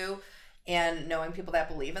go to and knowing people that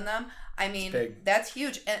believe in them, I mean, that's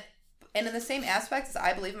huge. And in the same aspect as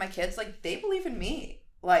I believe in my kids, like they believe in me.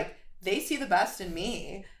 Like they see the best in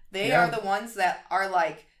me. They are the ones that are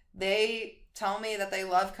like, they tell me that they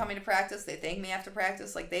love coming to practice. They thank me after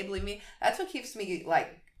practice. Like they believe me. That's what keeps me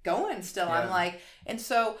like going still. I'm like, and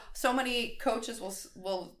so many coaches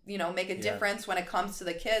will, make a difference when it comes to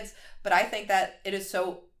the kids. But I think that it is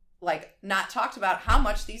so like not talked about how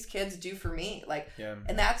much these kids do for me. Like,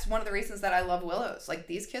 and that's one of the reasons that I love Willows. Like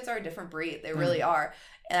these kids are a different breed. They really are.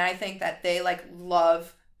 And I think that they like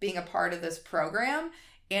love being a part of this program.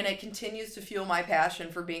 And it continues to fuel my passion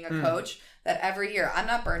for being a coach, that every year I'm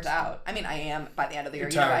not burnt out. I mean, I am by the end of the year.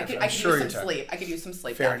 I could use some sleep. I could use some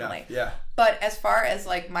sleep, Fair definitely. enough. Yeah. But as far as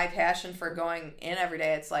like my passion for going in every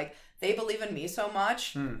day, it's like they believe in me so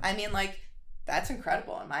much. I mean, like, that's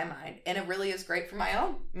incredible in my mind. And it really is great for my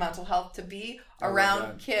own mental health to be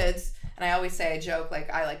around kids. And I always say, I joke, like,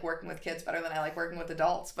 I like working with kids better than I like working with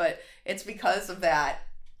adults. But it's because of that.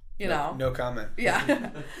 You know, no comment.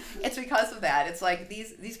 Yeah, it's because of that. It's like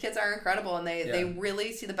these kids are incredible, and they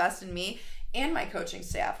really see the best in me and my coaching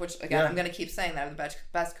staff. Which again, I'm going to keep saying that I'm the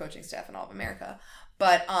best coaching staff in all of America.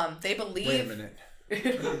 But they believe. Wait a minute.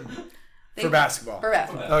 For basketball.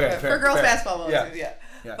 Okay. For girls basketball. Yeah.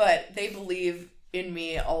 But they believe in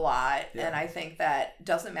me a lot, and I think that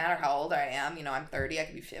doesn't matter how old I am. You know, I'm 30. I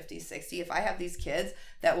could be 50, 60. If I have these kids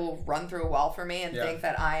that will run through a wall for me and think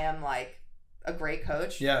that I am like a great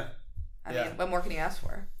coach. I mean, what more can you ask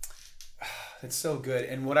for? It's so good.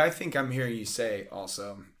 And what I think I'm hearing you say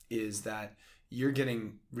also is that you're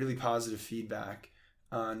getting really positive feedback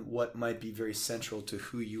on what might be very central to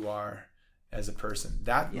who you are as a person.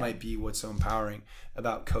 That might be what's so empowering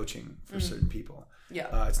about coaching for certain people.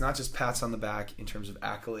 It's not just pats on the back in terms of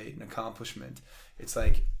accolade and accomplishment. It's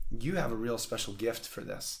like you have a real special gift for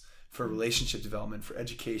this, for relationship development, for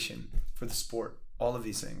education, for the sport, all of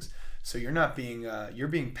these things. So you're not being you're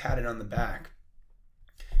being patted on the back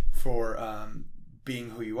for being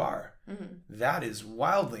who you are. That is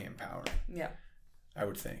wildly empowering. I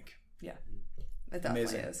would think. It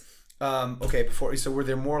definitely is. Okay, so were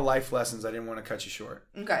there more life lessons? I didn't want to cut you short.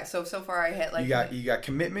 Okay, so far I hit like you got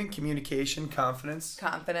commitment, communication, confidence.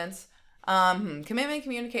 Commitment,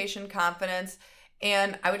 communication, confidence,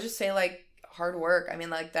 and I would just say like hard work. I mean,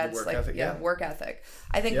 like that's work like ethic, work ethic.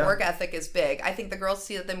 I think work ethic is big. I think the girls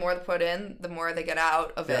see that the more they put in, the more they get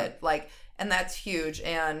out of it. Like, and that's huge.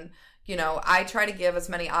 And you know, I try to give as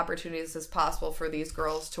many opportunities as possible for these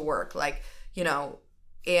girls to work. Like, you know,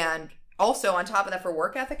 and also on top of that, for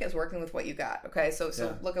work ethic is working with what you got. Okay, so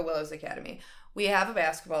look at Willows Academy. We have a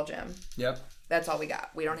basketball gym. That's all we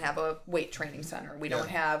got. We don't have a weight training center. We don't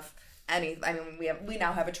have any. I mean, we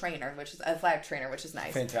now have a trainer, which is a athletic trainer, which is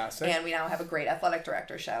nice. Fantastic. And we now have a great athletic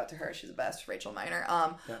director. Shout out to her. She's the best, Rachel Miner.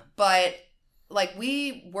 But like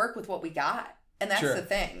we work with what we got, and that's the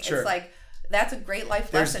thing. It's like that's a great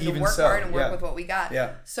life lesson to work hard and work with what we got.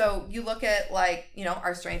 So you look at like, you know,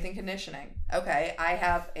 our strength and conditioning. Okay, I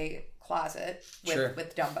have a closet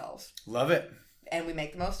with dumbbells. Love it. And we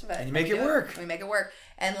make the most of it. And you make it work. We make it work.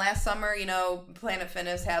 And last summer, you know, Planet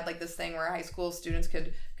Fitness had like this thing where high school students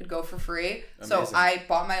could go for free. Amazing. So I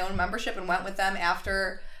bought my own membership and went with them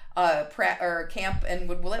after camp and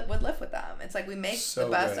would lift with them. It's like we make the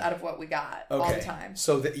best out of what we got all the time.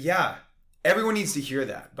 So everyone needs to hear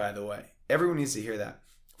that, by the way. Everyone needs to hear that.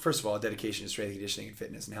 First of all, dedication to strength, conditioning, and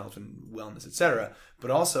fitness, and health and wellness, etc. But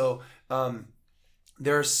also,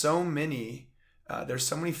 there's so many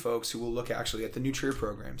folks who will look actually at the Nutria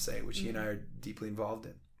program, say, which you and I are deeply involved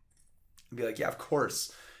in, and be like, yeah, of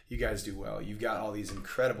course you guys do well. You've got all these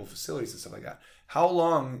incredible facilities and stuff like that. How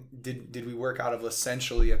long did we work out of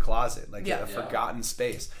essentially a closet, like a forgotten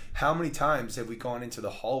space? How many times have we gone into the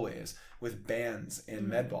hallways with bands and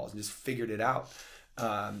med balls and just figured it out?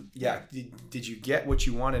 Did you get what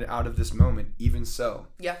you wanted out of this moment? Even so.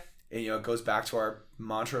 And, you know, it goes back to our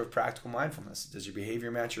mantra of practical mindfulness. Does your behavior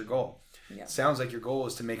match your goal? Sounds like your goal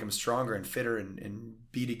is to make them stronger and fitter and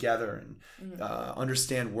be together and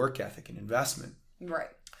understand work ethic and investment. Right.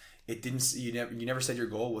 It didn't. You never said your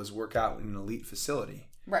goal was work out in an elite facility.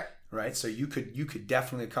 Right. So you could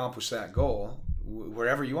definitely accomplish that goal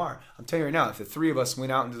wherever you are. I'm telling you right now, if the three of us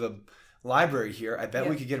went out into the library here, I bet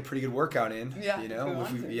we could get a pretty good workout in. You know,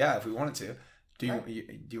 if we wanted to. Do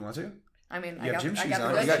you want to? I mean, you have gym shoes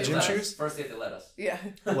on. You got gym shoes? First, they have to let us.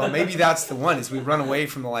 Well, maybe that's the one. Is we run away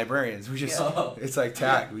from the librarians. We just it's like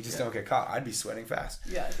tag. We just don't get caught. I'd be sweating fast.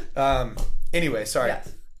 Anyway, sorry.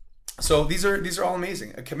 So these are all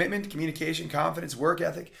amazing. A commitment, communication, confidence, work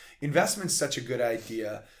ethic, investment's such a good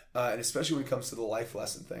idea, and especially when it comes to the life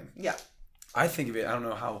lesson thing. I think of it. I don't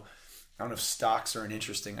know if stocks are an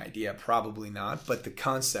interesting idea. Probably not. But the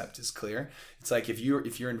concept is clear. It's like if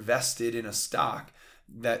you're invested in a stock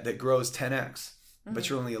that grows 10x, but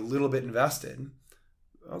you're only a little bit invested,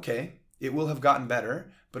 okay, it will have gotten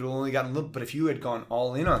better, but it will only gotten a little. But if you had gone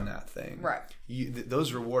all in on that thing,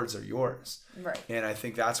 those rewards are yours. And I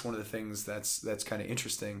think that's one of the things that's kind of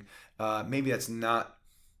interesting. Maybe that's not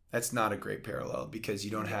a great parallel because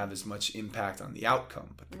you don't have as much impact on the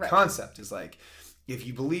outcome. But the concept is like, if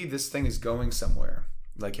you believe this thing is going somewhere,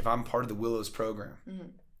 like if I'm part of the Willows program,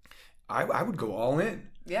 I would go all in.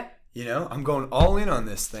 You know, I'm going all in on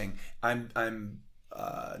this thing. I'm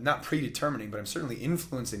not predetermining, but I'm certainly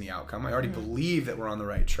influencing the outcome. I already believe that we're on the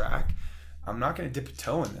right track. I'm not going to dip a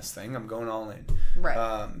toe in this thing. I'm going all in. Right.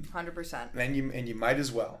 100%. And you might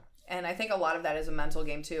as well. And I think a lot of that is a mental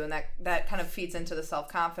game too, and that kind of feeds into the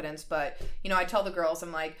self-confidence. But, I tell the girls,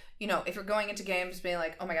 I'm like, if you're going into games being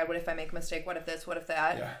like, oh my God, what if I make a mistake? What if this? What if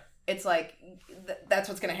that? Yeah. It's like, that's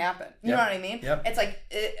what's going to happen. You know what I mean? Yep. It's like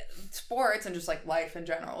sports and just like life in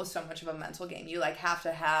general is so much of a mental game. You like have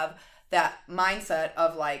to have that mindset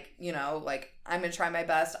of like, like I'm going to try my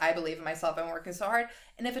best. I believe in myself. I'm working so hard.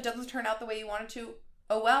 And if it doesn't turn out the way you want it to,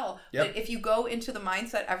 oh well. Yep. But if you go into the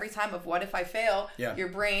mindset every time of what if I fail, your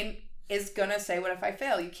brain is going to say what if I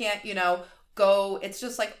fail. You can't, go, it's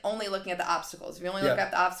just like only looking at the obstacles. If you only look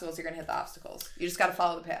at the obstacles, you're going to hit the obstacles. You just got to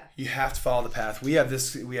follow the path. You have to follow the path. We have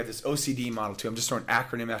this OCD model too. I'm just throwing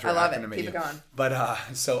acronym after acronym. I love it. Keep it going. But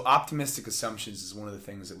so optimistic assumptions is one of the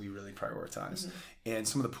things that we really prioritize. And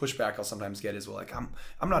some of the pushback I'll sometimes get is, well, like I'm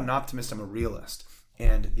not an optimist, I'm a realist.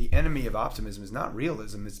 And the enemy of optimism is not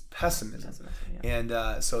realism, it's pessimism. And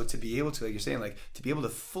so to be able to, like you're saying, like to be able to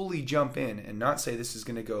fully jump in and not say this is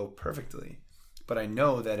going to go perfectly, but I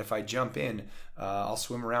know that if I jump in, I'll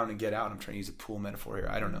swim around and get out. I'm trying to use a pool metaphor here.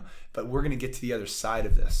 I don't know. But we're going to get to the other side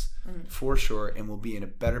of this for sure, and we'll be in a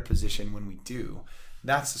better position when we do.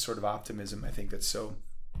 That's the sort of optimism I think that's so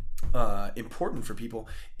important for people.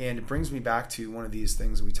 And it brings me back to one of these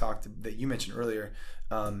things that you mentioned earlier,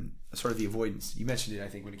 sort of the avoidance. You mentioned it, I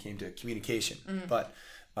think, when it came to communication. But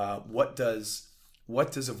what does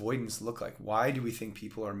avoidance look like? Why do we think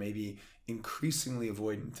people are maybe increasingly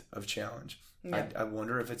avoidant of challenge? Yeah. I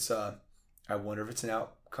wonder if it's an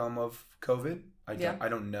outcome of COVID. I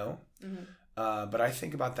don't know. But I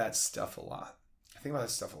think about that stuff a lot.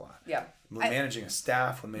 Yeah. When managing a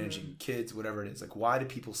staff, when managing kids, whatever it is, like why do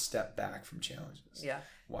people step back from challenges? Yeah.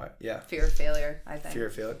 Why? Yeah. Fear of failure, I think. Fear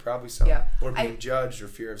of failure, probably so. Yeah. Or being judged or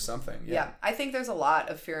fear of something. Yeah. I think there's a lot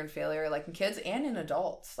of fear and failure, like in kids and in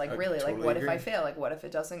adults. Like really, totally like what if I fail? Like what if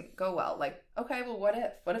it doesn't go well? Like, okay, well what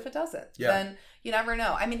if? What if it doesn't? Yeah. Then you never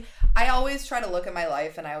know. I mean, I always try to look at my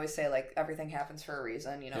life and I always say like everything happens for a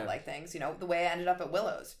reason, like things, the way I ended up at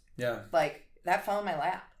Willows. Yeah. Like that fell in my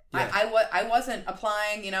lap. Yeah. I wasn't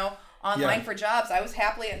applying, online for jobs. I was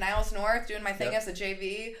happily at Niles North doing my thing as a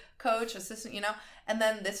JV coach, assistant, and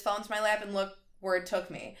then this fell into my lap and look where it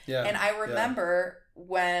took me. Yeah. And I remember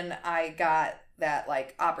when I got that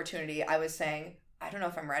like opportunity, I was saying, I don't know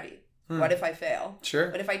if I'm ready. What if I fail?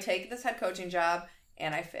 Sure. What if I take this head coaching job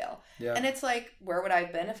and I fail? Yeah. And it's like, where would I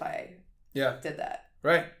have been if I did that?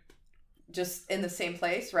 Right. Just in the same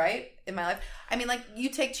place, right? In my life. I mean, like, you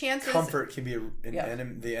take chances. Comfort can be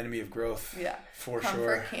the enemy of growth. Yeah. For sure.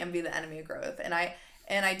 Comfort can be the enemy of growth. And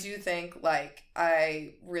I do think, like,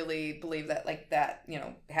 I really believe that, like, that,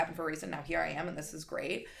 happened for a reason. Now here I am, and this is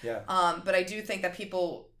great. Yeah. But I do think that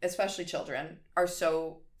people, especially children, are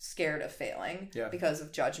so scared of failing because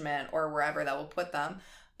of judgment or wherever that will put them.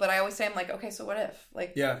 But I always say, I'm like, okay, so what if?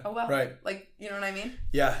 Like, oh, well. Right. Like, you know what I mean?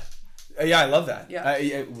 Yeah. Yeah, I love that.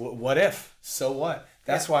 Yeah. What if? So what?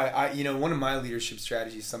 That's why one of my leadership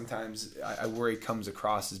strategies sometimes I worry comes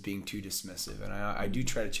across as being too dismissive, and I do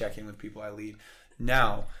try to check in with people I lead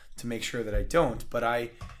now to make sure that I don't. But I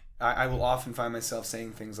will often find myself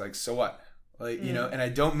saying things like, "So what?" Like and I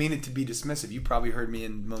don't mean it to be dismissive. You probably heard me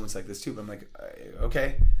in moments like this too. But I'm like,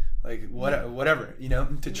 okay, like whatever,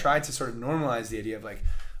 to try to sort of normalize the idea of like,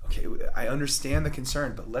 okay, I understand the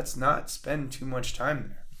concern, but let's not spend too much time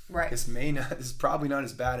there. Right. This is probably not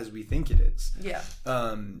as bad as we think it is. Yeah.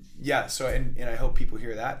 So and I hope people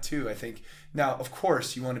hear that too. I think now, of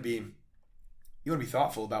course, you want to be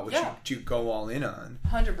thoughtful about what you go all in on.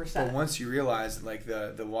 100%. But once you realize like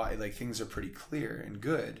the why, like things are pretty clear and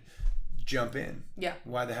good, jump in. Yeah.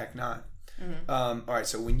 Why the heck not? Mm-hmm. All right.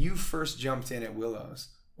 So when you first jumped in at Willows,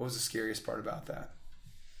 what was the scariest part about that?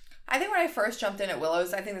 I think when I first jumped in at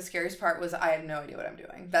Willows, I think the scariest part was I have no idea what I'm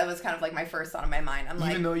doing. That was kind of like my first thought in my mind.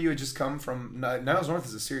 Even though you had just come from Niles North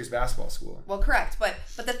is a serious basketball school. Well, correct, but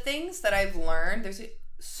the things that I've learned, there's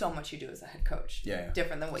so much you do as a head coach. Yeah.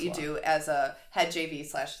 Different than what you do as a head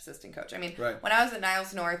JV/assistant coach. I mean, when I was at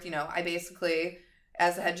Niles North, I basically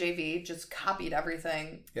as a head JV just copied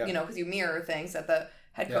everything. Because you mirror things that the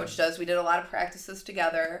head coach does. We did a lot of practices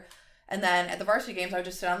together. And then at the varsity games, I would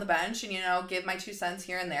just sit on the bench and, give my 2 cents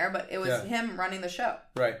here and there. But it was him running the show.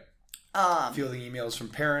 Right. Fielding emails from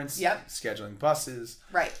parents. Yep. Scheduling buses.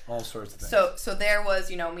 Right. All sorts of things. So there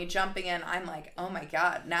was, me jumping in. I'm like, oh, my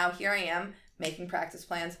God. Now here I am making practice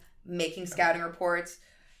plans, making scouting reports,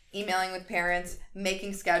 emailing with parents,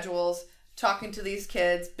 making schedules, talking to these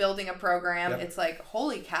kids, building a program. Yep. It's like,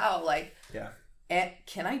 holy cow. Like,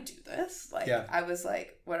 can I do this? Like, I was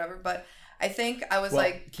like, whatever. But I think I was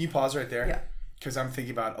can you pause right there? Yeah. Because I'm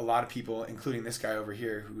thinking about a lot of people, including this guy over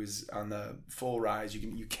here, who is on the full rise.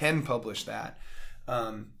 You can publish that.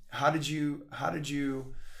 How did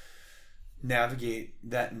you navigate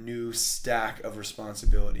that new stack of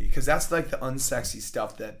responsibility? Because that's like the unsexy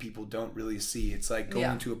stuff that people don't really see. It's like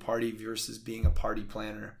going to a party versus being a party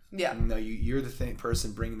planner. Yeah. You know, you're the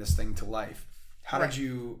person bringing this thing to life. How did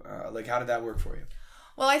you how did that work for you?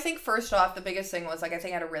 Well, I think first off, the biggest thing was, like, I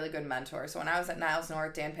think I had a really good mentor. So when I was at Niles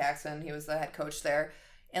North, Dan Paxson, he was the head coach there.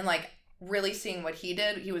 And, like, really seeing what he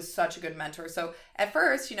did, he was such a good mentor. So at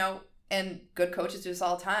first, you know, and good coaches do this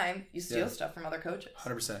all the time, you steal stuff from other coaches.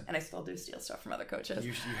 100%. And I still do steal stuff from other coaches.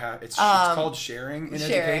 You have, it's called sharing in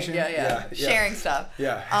education. Yeah. Sharing stuff.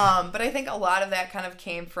 Yeah. But I think a lot of that kind of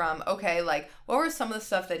came from, okay, like, what were some of the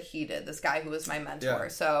stuff that he did, this guy who was my mentor? Yeah.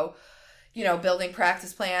 So, you know, building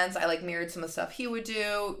practice plans, I like mirrored some of the stuff he would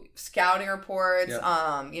do, scouting reports,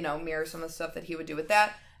 you know, mirror some of the stuff that he would do with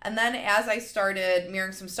that. And then as I started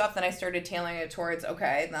mirroring some stuff, then I started tailoring it towards,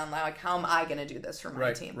 okay, then like, how am I going to do this for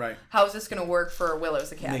my team? Right. How is this going to work for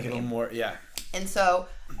Willows Academy? Make it a little more, And so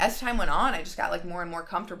as time went on, I just got like more and more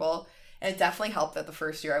comfortable. And it definitely helped that the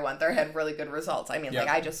first year I went there, I had really good results. I mean, like,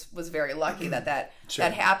 I just was very lucky that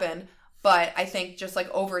happened. But I think just like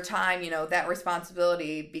over time, you know, that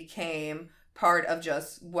responsibility became part of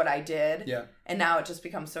just what I did. Yeah. And now it just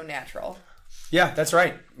becomes so natural. Yeah, that's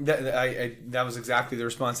right. That was exactly the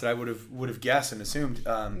response that I would have guessed and assumed.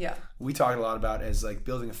 We talked a lot about as like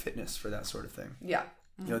building a fitness for that sort of thing. Yeah.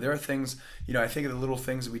 Mm-hmm. You know, there are things, you know, I think of the little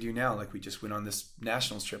things that we do now, like we just went on this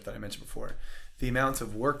nationals trip that I mentioned before. The amount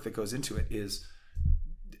of work that goes into it is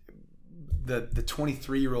the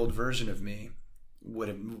 23-year-old version of me would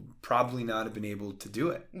have probably not have been able to do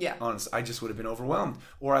it. Yeah. Honestly, I just would have been overwhelmed,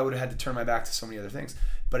 or I would have had to turn my back to so many other things.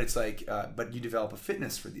 But it's like, but you develop a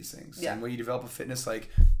fitness for these things. Yeah. And when you develop a fitness, like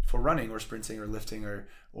for running or sprinting or lifting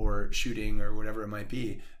or shooting or whatever it might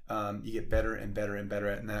be, you get better and better and better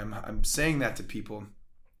at it. And I'm saying that to people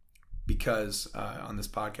because on this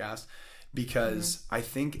podcast, because I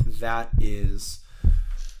think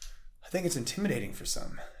it's intimidating for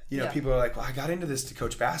some. You know, people are like, well, I got into this to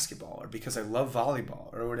coach basketball or because I love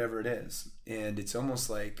volleyball or whatever it is. And it's almost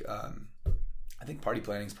like, I think party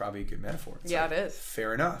planning is probably a good metaphor. It's it is.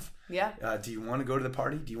 Fair enough. Yeah. Do you want to go to the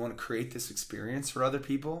party? Do you want to create this experience for other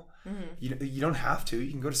people? Mm-hmm. You don't have to.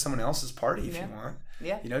 You can go to someone else's party if you want.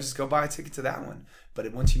 Yeah. You know, just go buy a ticket to that one.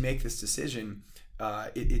 But once you make this decision,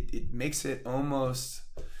 it makes it almost,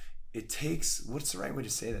 it takes, what's the right way to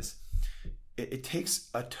say this? It takes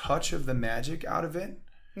a touch of the magic out of it.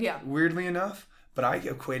 Yeah. Weirdly enough, but I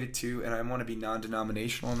equate it to, and I want to be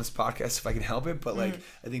non-denominational on this podcast if I can help it, but like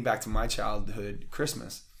I think back to my childhood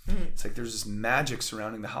Christmas. It's like there's this magic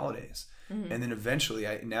surrounding the holidays. And then eventually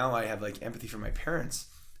I have like empathy for my parents.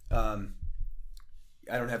 I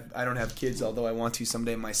don't have kids, although I want to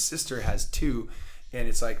someday. My sister has 2, and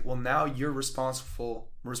it's like, well, now you're responsible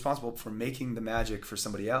for making the magic for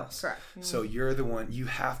somebody else. Correct. So you're the one, you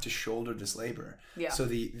have to shoulder this labor. Yeah. So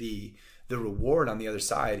the reward on the other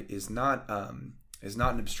side is not an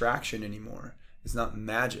abstraction anymore. It's not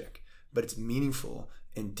magic, but it's meaningful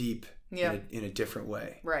and deep in a different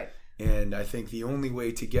way. Right. And I think the only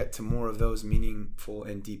way to get to more of those meaningful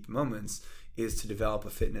and deep moments is to develop a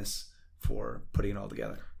fitness for putting it all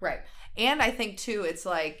together. Right. And I think too, it's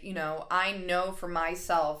like, you know, I know for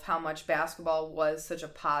myself how much basketball was such a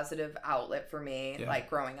positive outlet for me, like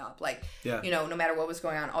growing up. Like, you know, no matter what was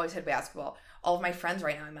going on, always had basketball. All of my friends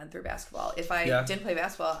right now I met through basketball. If I didn't play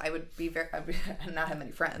basketball, I would not have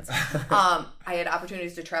many friends. I had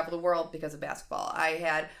opportunities to travel the world because of basketball. I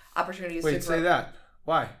had opportunities to say that.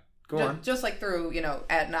 Why? Go on. Just like through, you know,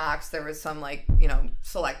 at Knox, there was some like, you know,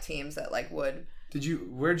 select teams that like would.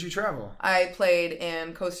 Where did you travel? I played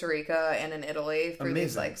in Costa Rica and in Italy through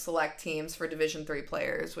these like select teams for Division III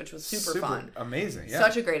players, which was super fun. Amazing. Yeah.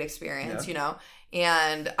 Such a great experience, you know.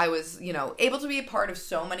 And I was, you know, able to be a part of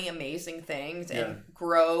so many amazing things and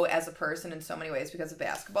grow as a person in so many ways because of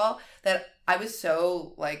basketball that I was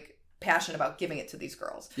so like passionate about giving it to these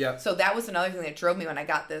girls. Yeah. So that was another thing that drove me when I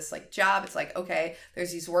got this like job. It's like, okay,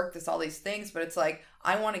 there's all these things, but it's like,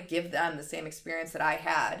 I want to give them the same experience that I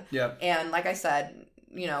had. Yeah. And like I said,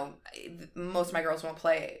 you know, most of my girls won't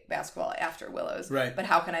play basketball after Willows. Right. But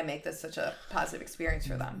how can I make this such a positive experience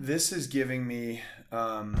for them? This is giving me,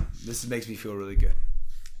 this makes me feel really good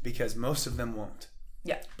because most of them won't.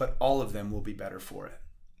 Yeah. But all of them will be better for it.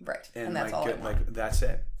 Right. And that's all I want. Like, that's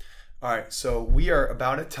it. All right. So we are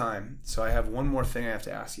about at time. So I have one more thing I have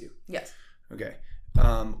to ask you. Yes. Okay.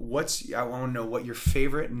 I want to know what your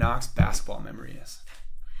favorite Knox basketball memory is.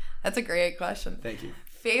 That's a great question. Thank you.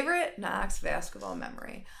 Favorite Knox basketball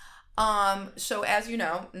memory. So as you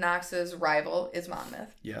know, Knox's rival is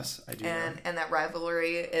Monmouth. Yes, I do. And that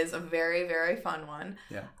rivalry is a very, very fun one.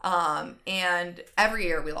 Yeah. And every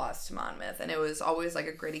year we lost to Monmouth, and it was always like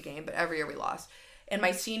a gritty game, but every year we lost. In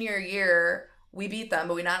my senior year, we beat them,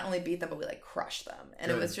 but we not only beat them, but we like crushed them. And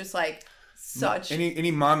Good. It was just like such...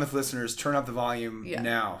 Any Monmouth listeners, turn up the volume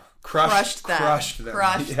now. Crushed them. Crushed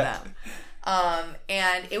them.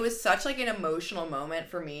 And it was such like an emotional moment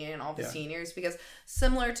for me and all the seniors, because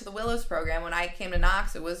similar to the Willows program, when I came to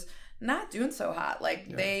Knox, it was not doing so hot.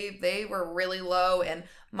 Like they were really low, and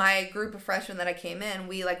my group of freshmen that I came in,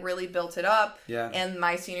 we like really built it up. Yeah. And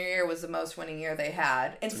my senior year was the most winning year they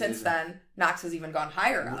had. And since then, Knox has even gone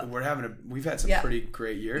higher up. We've had some pretty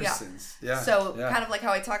great years since. Yeah. So kind of like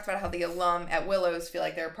how I talked about how the alum at Willows feel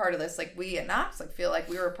like they're a part of this. Like we at Knox like feel like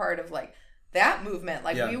we were a part of like that movement.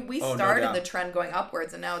 Like we started the trend going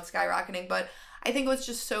upwards, and now it's skyrocketing. But I think it was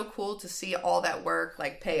just so cool to see all that work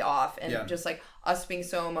like pay off, and just like us being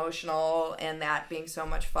so emotional and that being so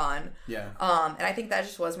much fun. Yeah. And I think that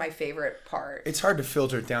just was my favorite part. It's hard to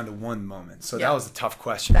filter it down to one moment. So that was a tough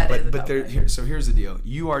question. So here's the deal.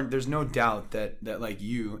 There's no doubt that like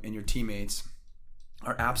you and your teammates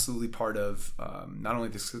are absolutely part of not only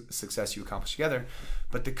the success you accomplish together,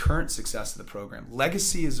 but the current success of the program.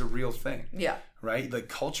 Legacy is a real thing. Yeah. Right? Like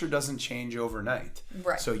culture doesn't change overnight.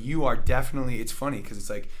 Right. So you are definitely, it's funny because it's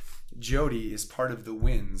like Jodi is part of the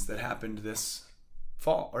wins that happened this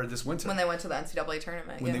fall or this winter. When they went to the NCAA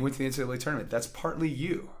tournament. When they went to the NCAA tournament. That's partly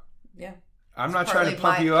you. Yeah. I'm not trying to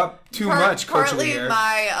pump you up too much, Coach of the Year.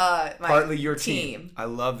 My partly your team. I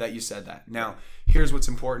love that you said that. Now, here's what's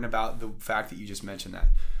important about the fact that you just mentioned that.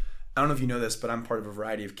 I don't know if you know this, but I'm part of a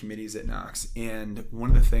variety of committees at Knox. And one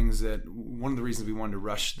of the reasons we wanted to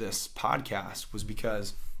rush this podcast was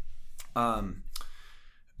because the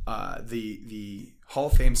Hall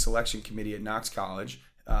of Fame selection committee at Knox College,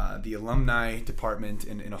 the alumni department,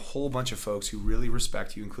 and a whole bunch of folks who really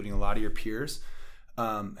respect you, including a lot of your peers,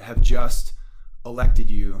 have just elected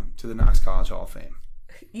you to the Knox College Hall of Fame.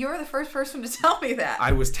 You were the first person to tell me that.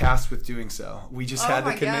 I was tasked with doing so. We just had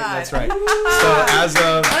the commitment. That's right. So as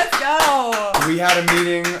of... Let's go. We had a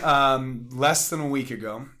meeting less than a week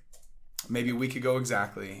ago. Maybe a week ago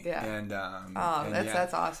exactly. Yeah. And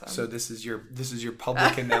that's awesome. So this is your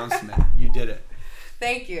public announcement. You did it.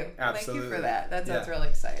 Thank you. Absolutely. Thank you for that. That's really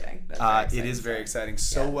exciting. It is very exciting.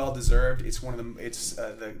 So well deserved. It's one of them. It's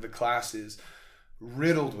the class is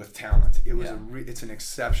riddled with talent. It's an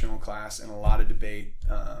exceptional class, and a lot of debate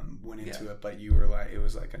went into it. But you were like, it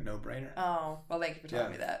was like a no-brainer. Oh well, thank you for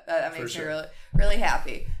telling me that. That makes me really, really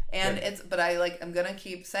happy. And I'm gonna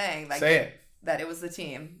keep saying that it was the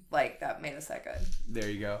team that made us that good.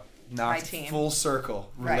 There you go. Knocked full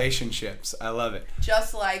circle relationships. Right. I love it.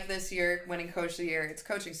 Just like this year, winning Coach of the Year, it's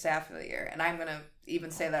coaching staff of the year, and I'm gonna even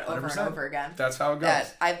say that over 100%. And over again. That's how it goes.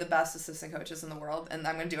 That I have the best assistant coaches in the world, and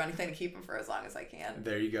I'm gonna do anything to keep them for as long as I can.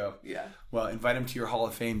 There you go. Yeah. Well, invite them to your Hall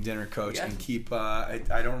of Fame dinner, Coach, and keep. I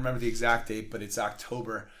don't remember the exact date, but it's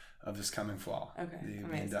October of this coming fall. Okay. You'll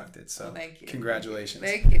be inducted. So thank you. Congratulations.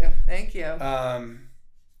 Thank you. Thank you.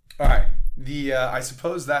 All right. I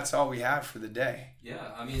suppose that's all we have for the day.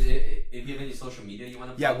 Yeah, I mean, if you have any social media you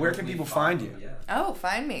want to plug, where can people find you? Yeah. Oh,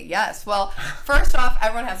 find me. Yes. Well, first off,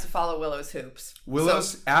 everyone has to follow Willows Hoops.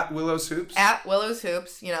 At Willows Hoops? At Willows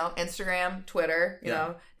Hoops, Instagram, Twitter,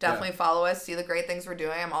 definitely follow us, see the great things we're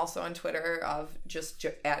doing. I'm also on Twitter of just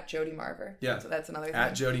at Jodi Marver. Yeah. So that's another thing.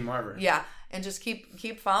 At Jodi Marver. Yeah. And just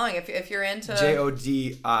keep following if you're into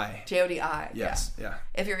Jodi. Jodi. Yes. Yeah.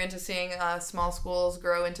 If you're into seeing small schools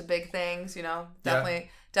grow into big things,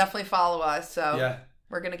 definitely follow us. So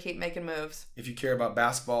we're gonna keep making moves. If you care about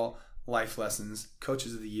basketball, life lessons,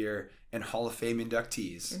 coaches of the year, and Hall of Fame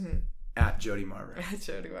inductees, at Jodi Marver. At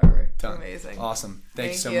Jodi Marver. Done. Amazing. Awesome.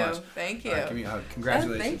 Thank you so much. Thank you. All right, give me a hug.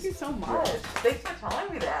 Congratulations. Thank you so much. Thanks for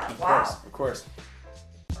telling me that. Of course.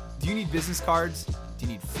 Do you need business cards? Do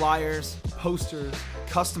you need flyers, posters,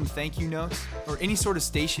 custom thank you notes, or any sort of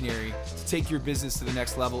stationery to take your business to the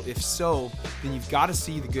next level? If so, then you've got to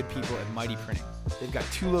see the good people at Mighty Printing. They've got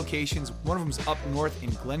 2 locations. One of them's up north in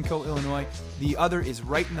Glencoe, Illinois. The other is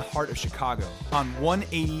right in the heart of Chicago on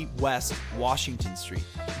 180 West Washington Street.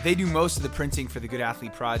 They do most of the printing for the Good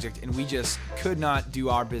Athlete Project, and we just could not do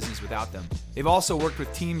our business without them. They've also worked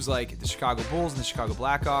with teams like the Chicago Bulls and the Chicago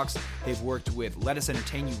Blackhawks. They've worked with Let Us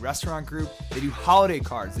Entertain You Restaurant Group. They do holiday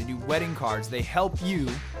cards. They do wedding cards. They help you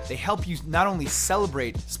not only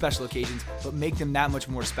celebrate special occasions, but make them that much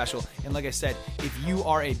more special. And like I said, if you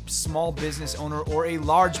are a small business owner or a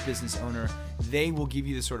large business owner, they will give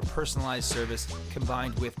you the sort of personalized service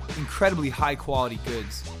combined with incredibly high quality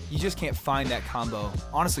goods. You just can't find that combo,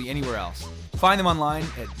 honestly, anywhere else. Find them online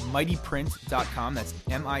at mightyprint.com. That's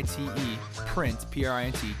MITE print,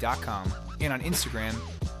 PRINT.com. And on Instagram,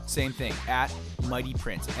 same thing, at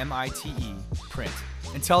mightyprint, MITE print.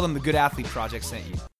 And tell them the Good Athlete Project sent you.